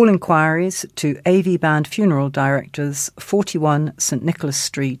 All inquiries to AV Band Funeral Directors, 41 St Nicholas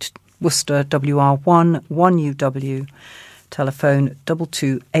Street, Worcester, WR1 1UW. Telephone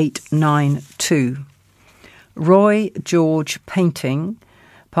 22892. Roy George Painting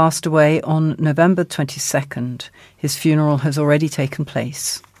passed away on November 22nd. His funeral has already taken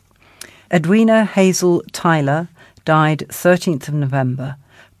place. Edwina Hazel Tyler died 13th of November.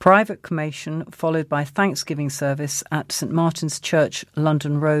 Private cremation followed by Thanksgiving service at St Martin's Church,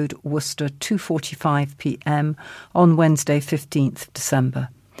 London Road, Worcester, 2:45 p.m. on Wednesday 15th December.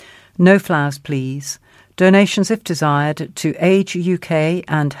 No flowers, please. Donations, if desired, to Age UK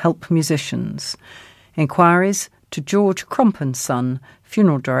and Help Musicians. Inquiries to George Crump and Son,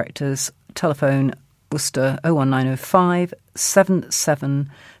 Funeral Directors, telephone Worcester 01905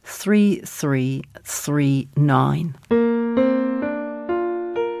 773339.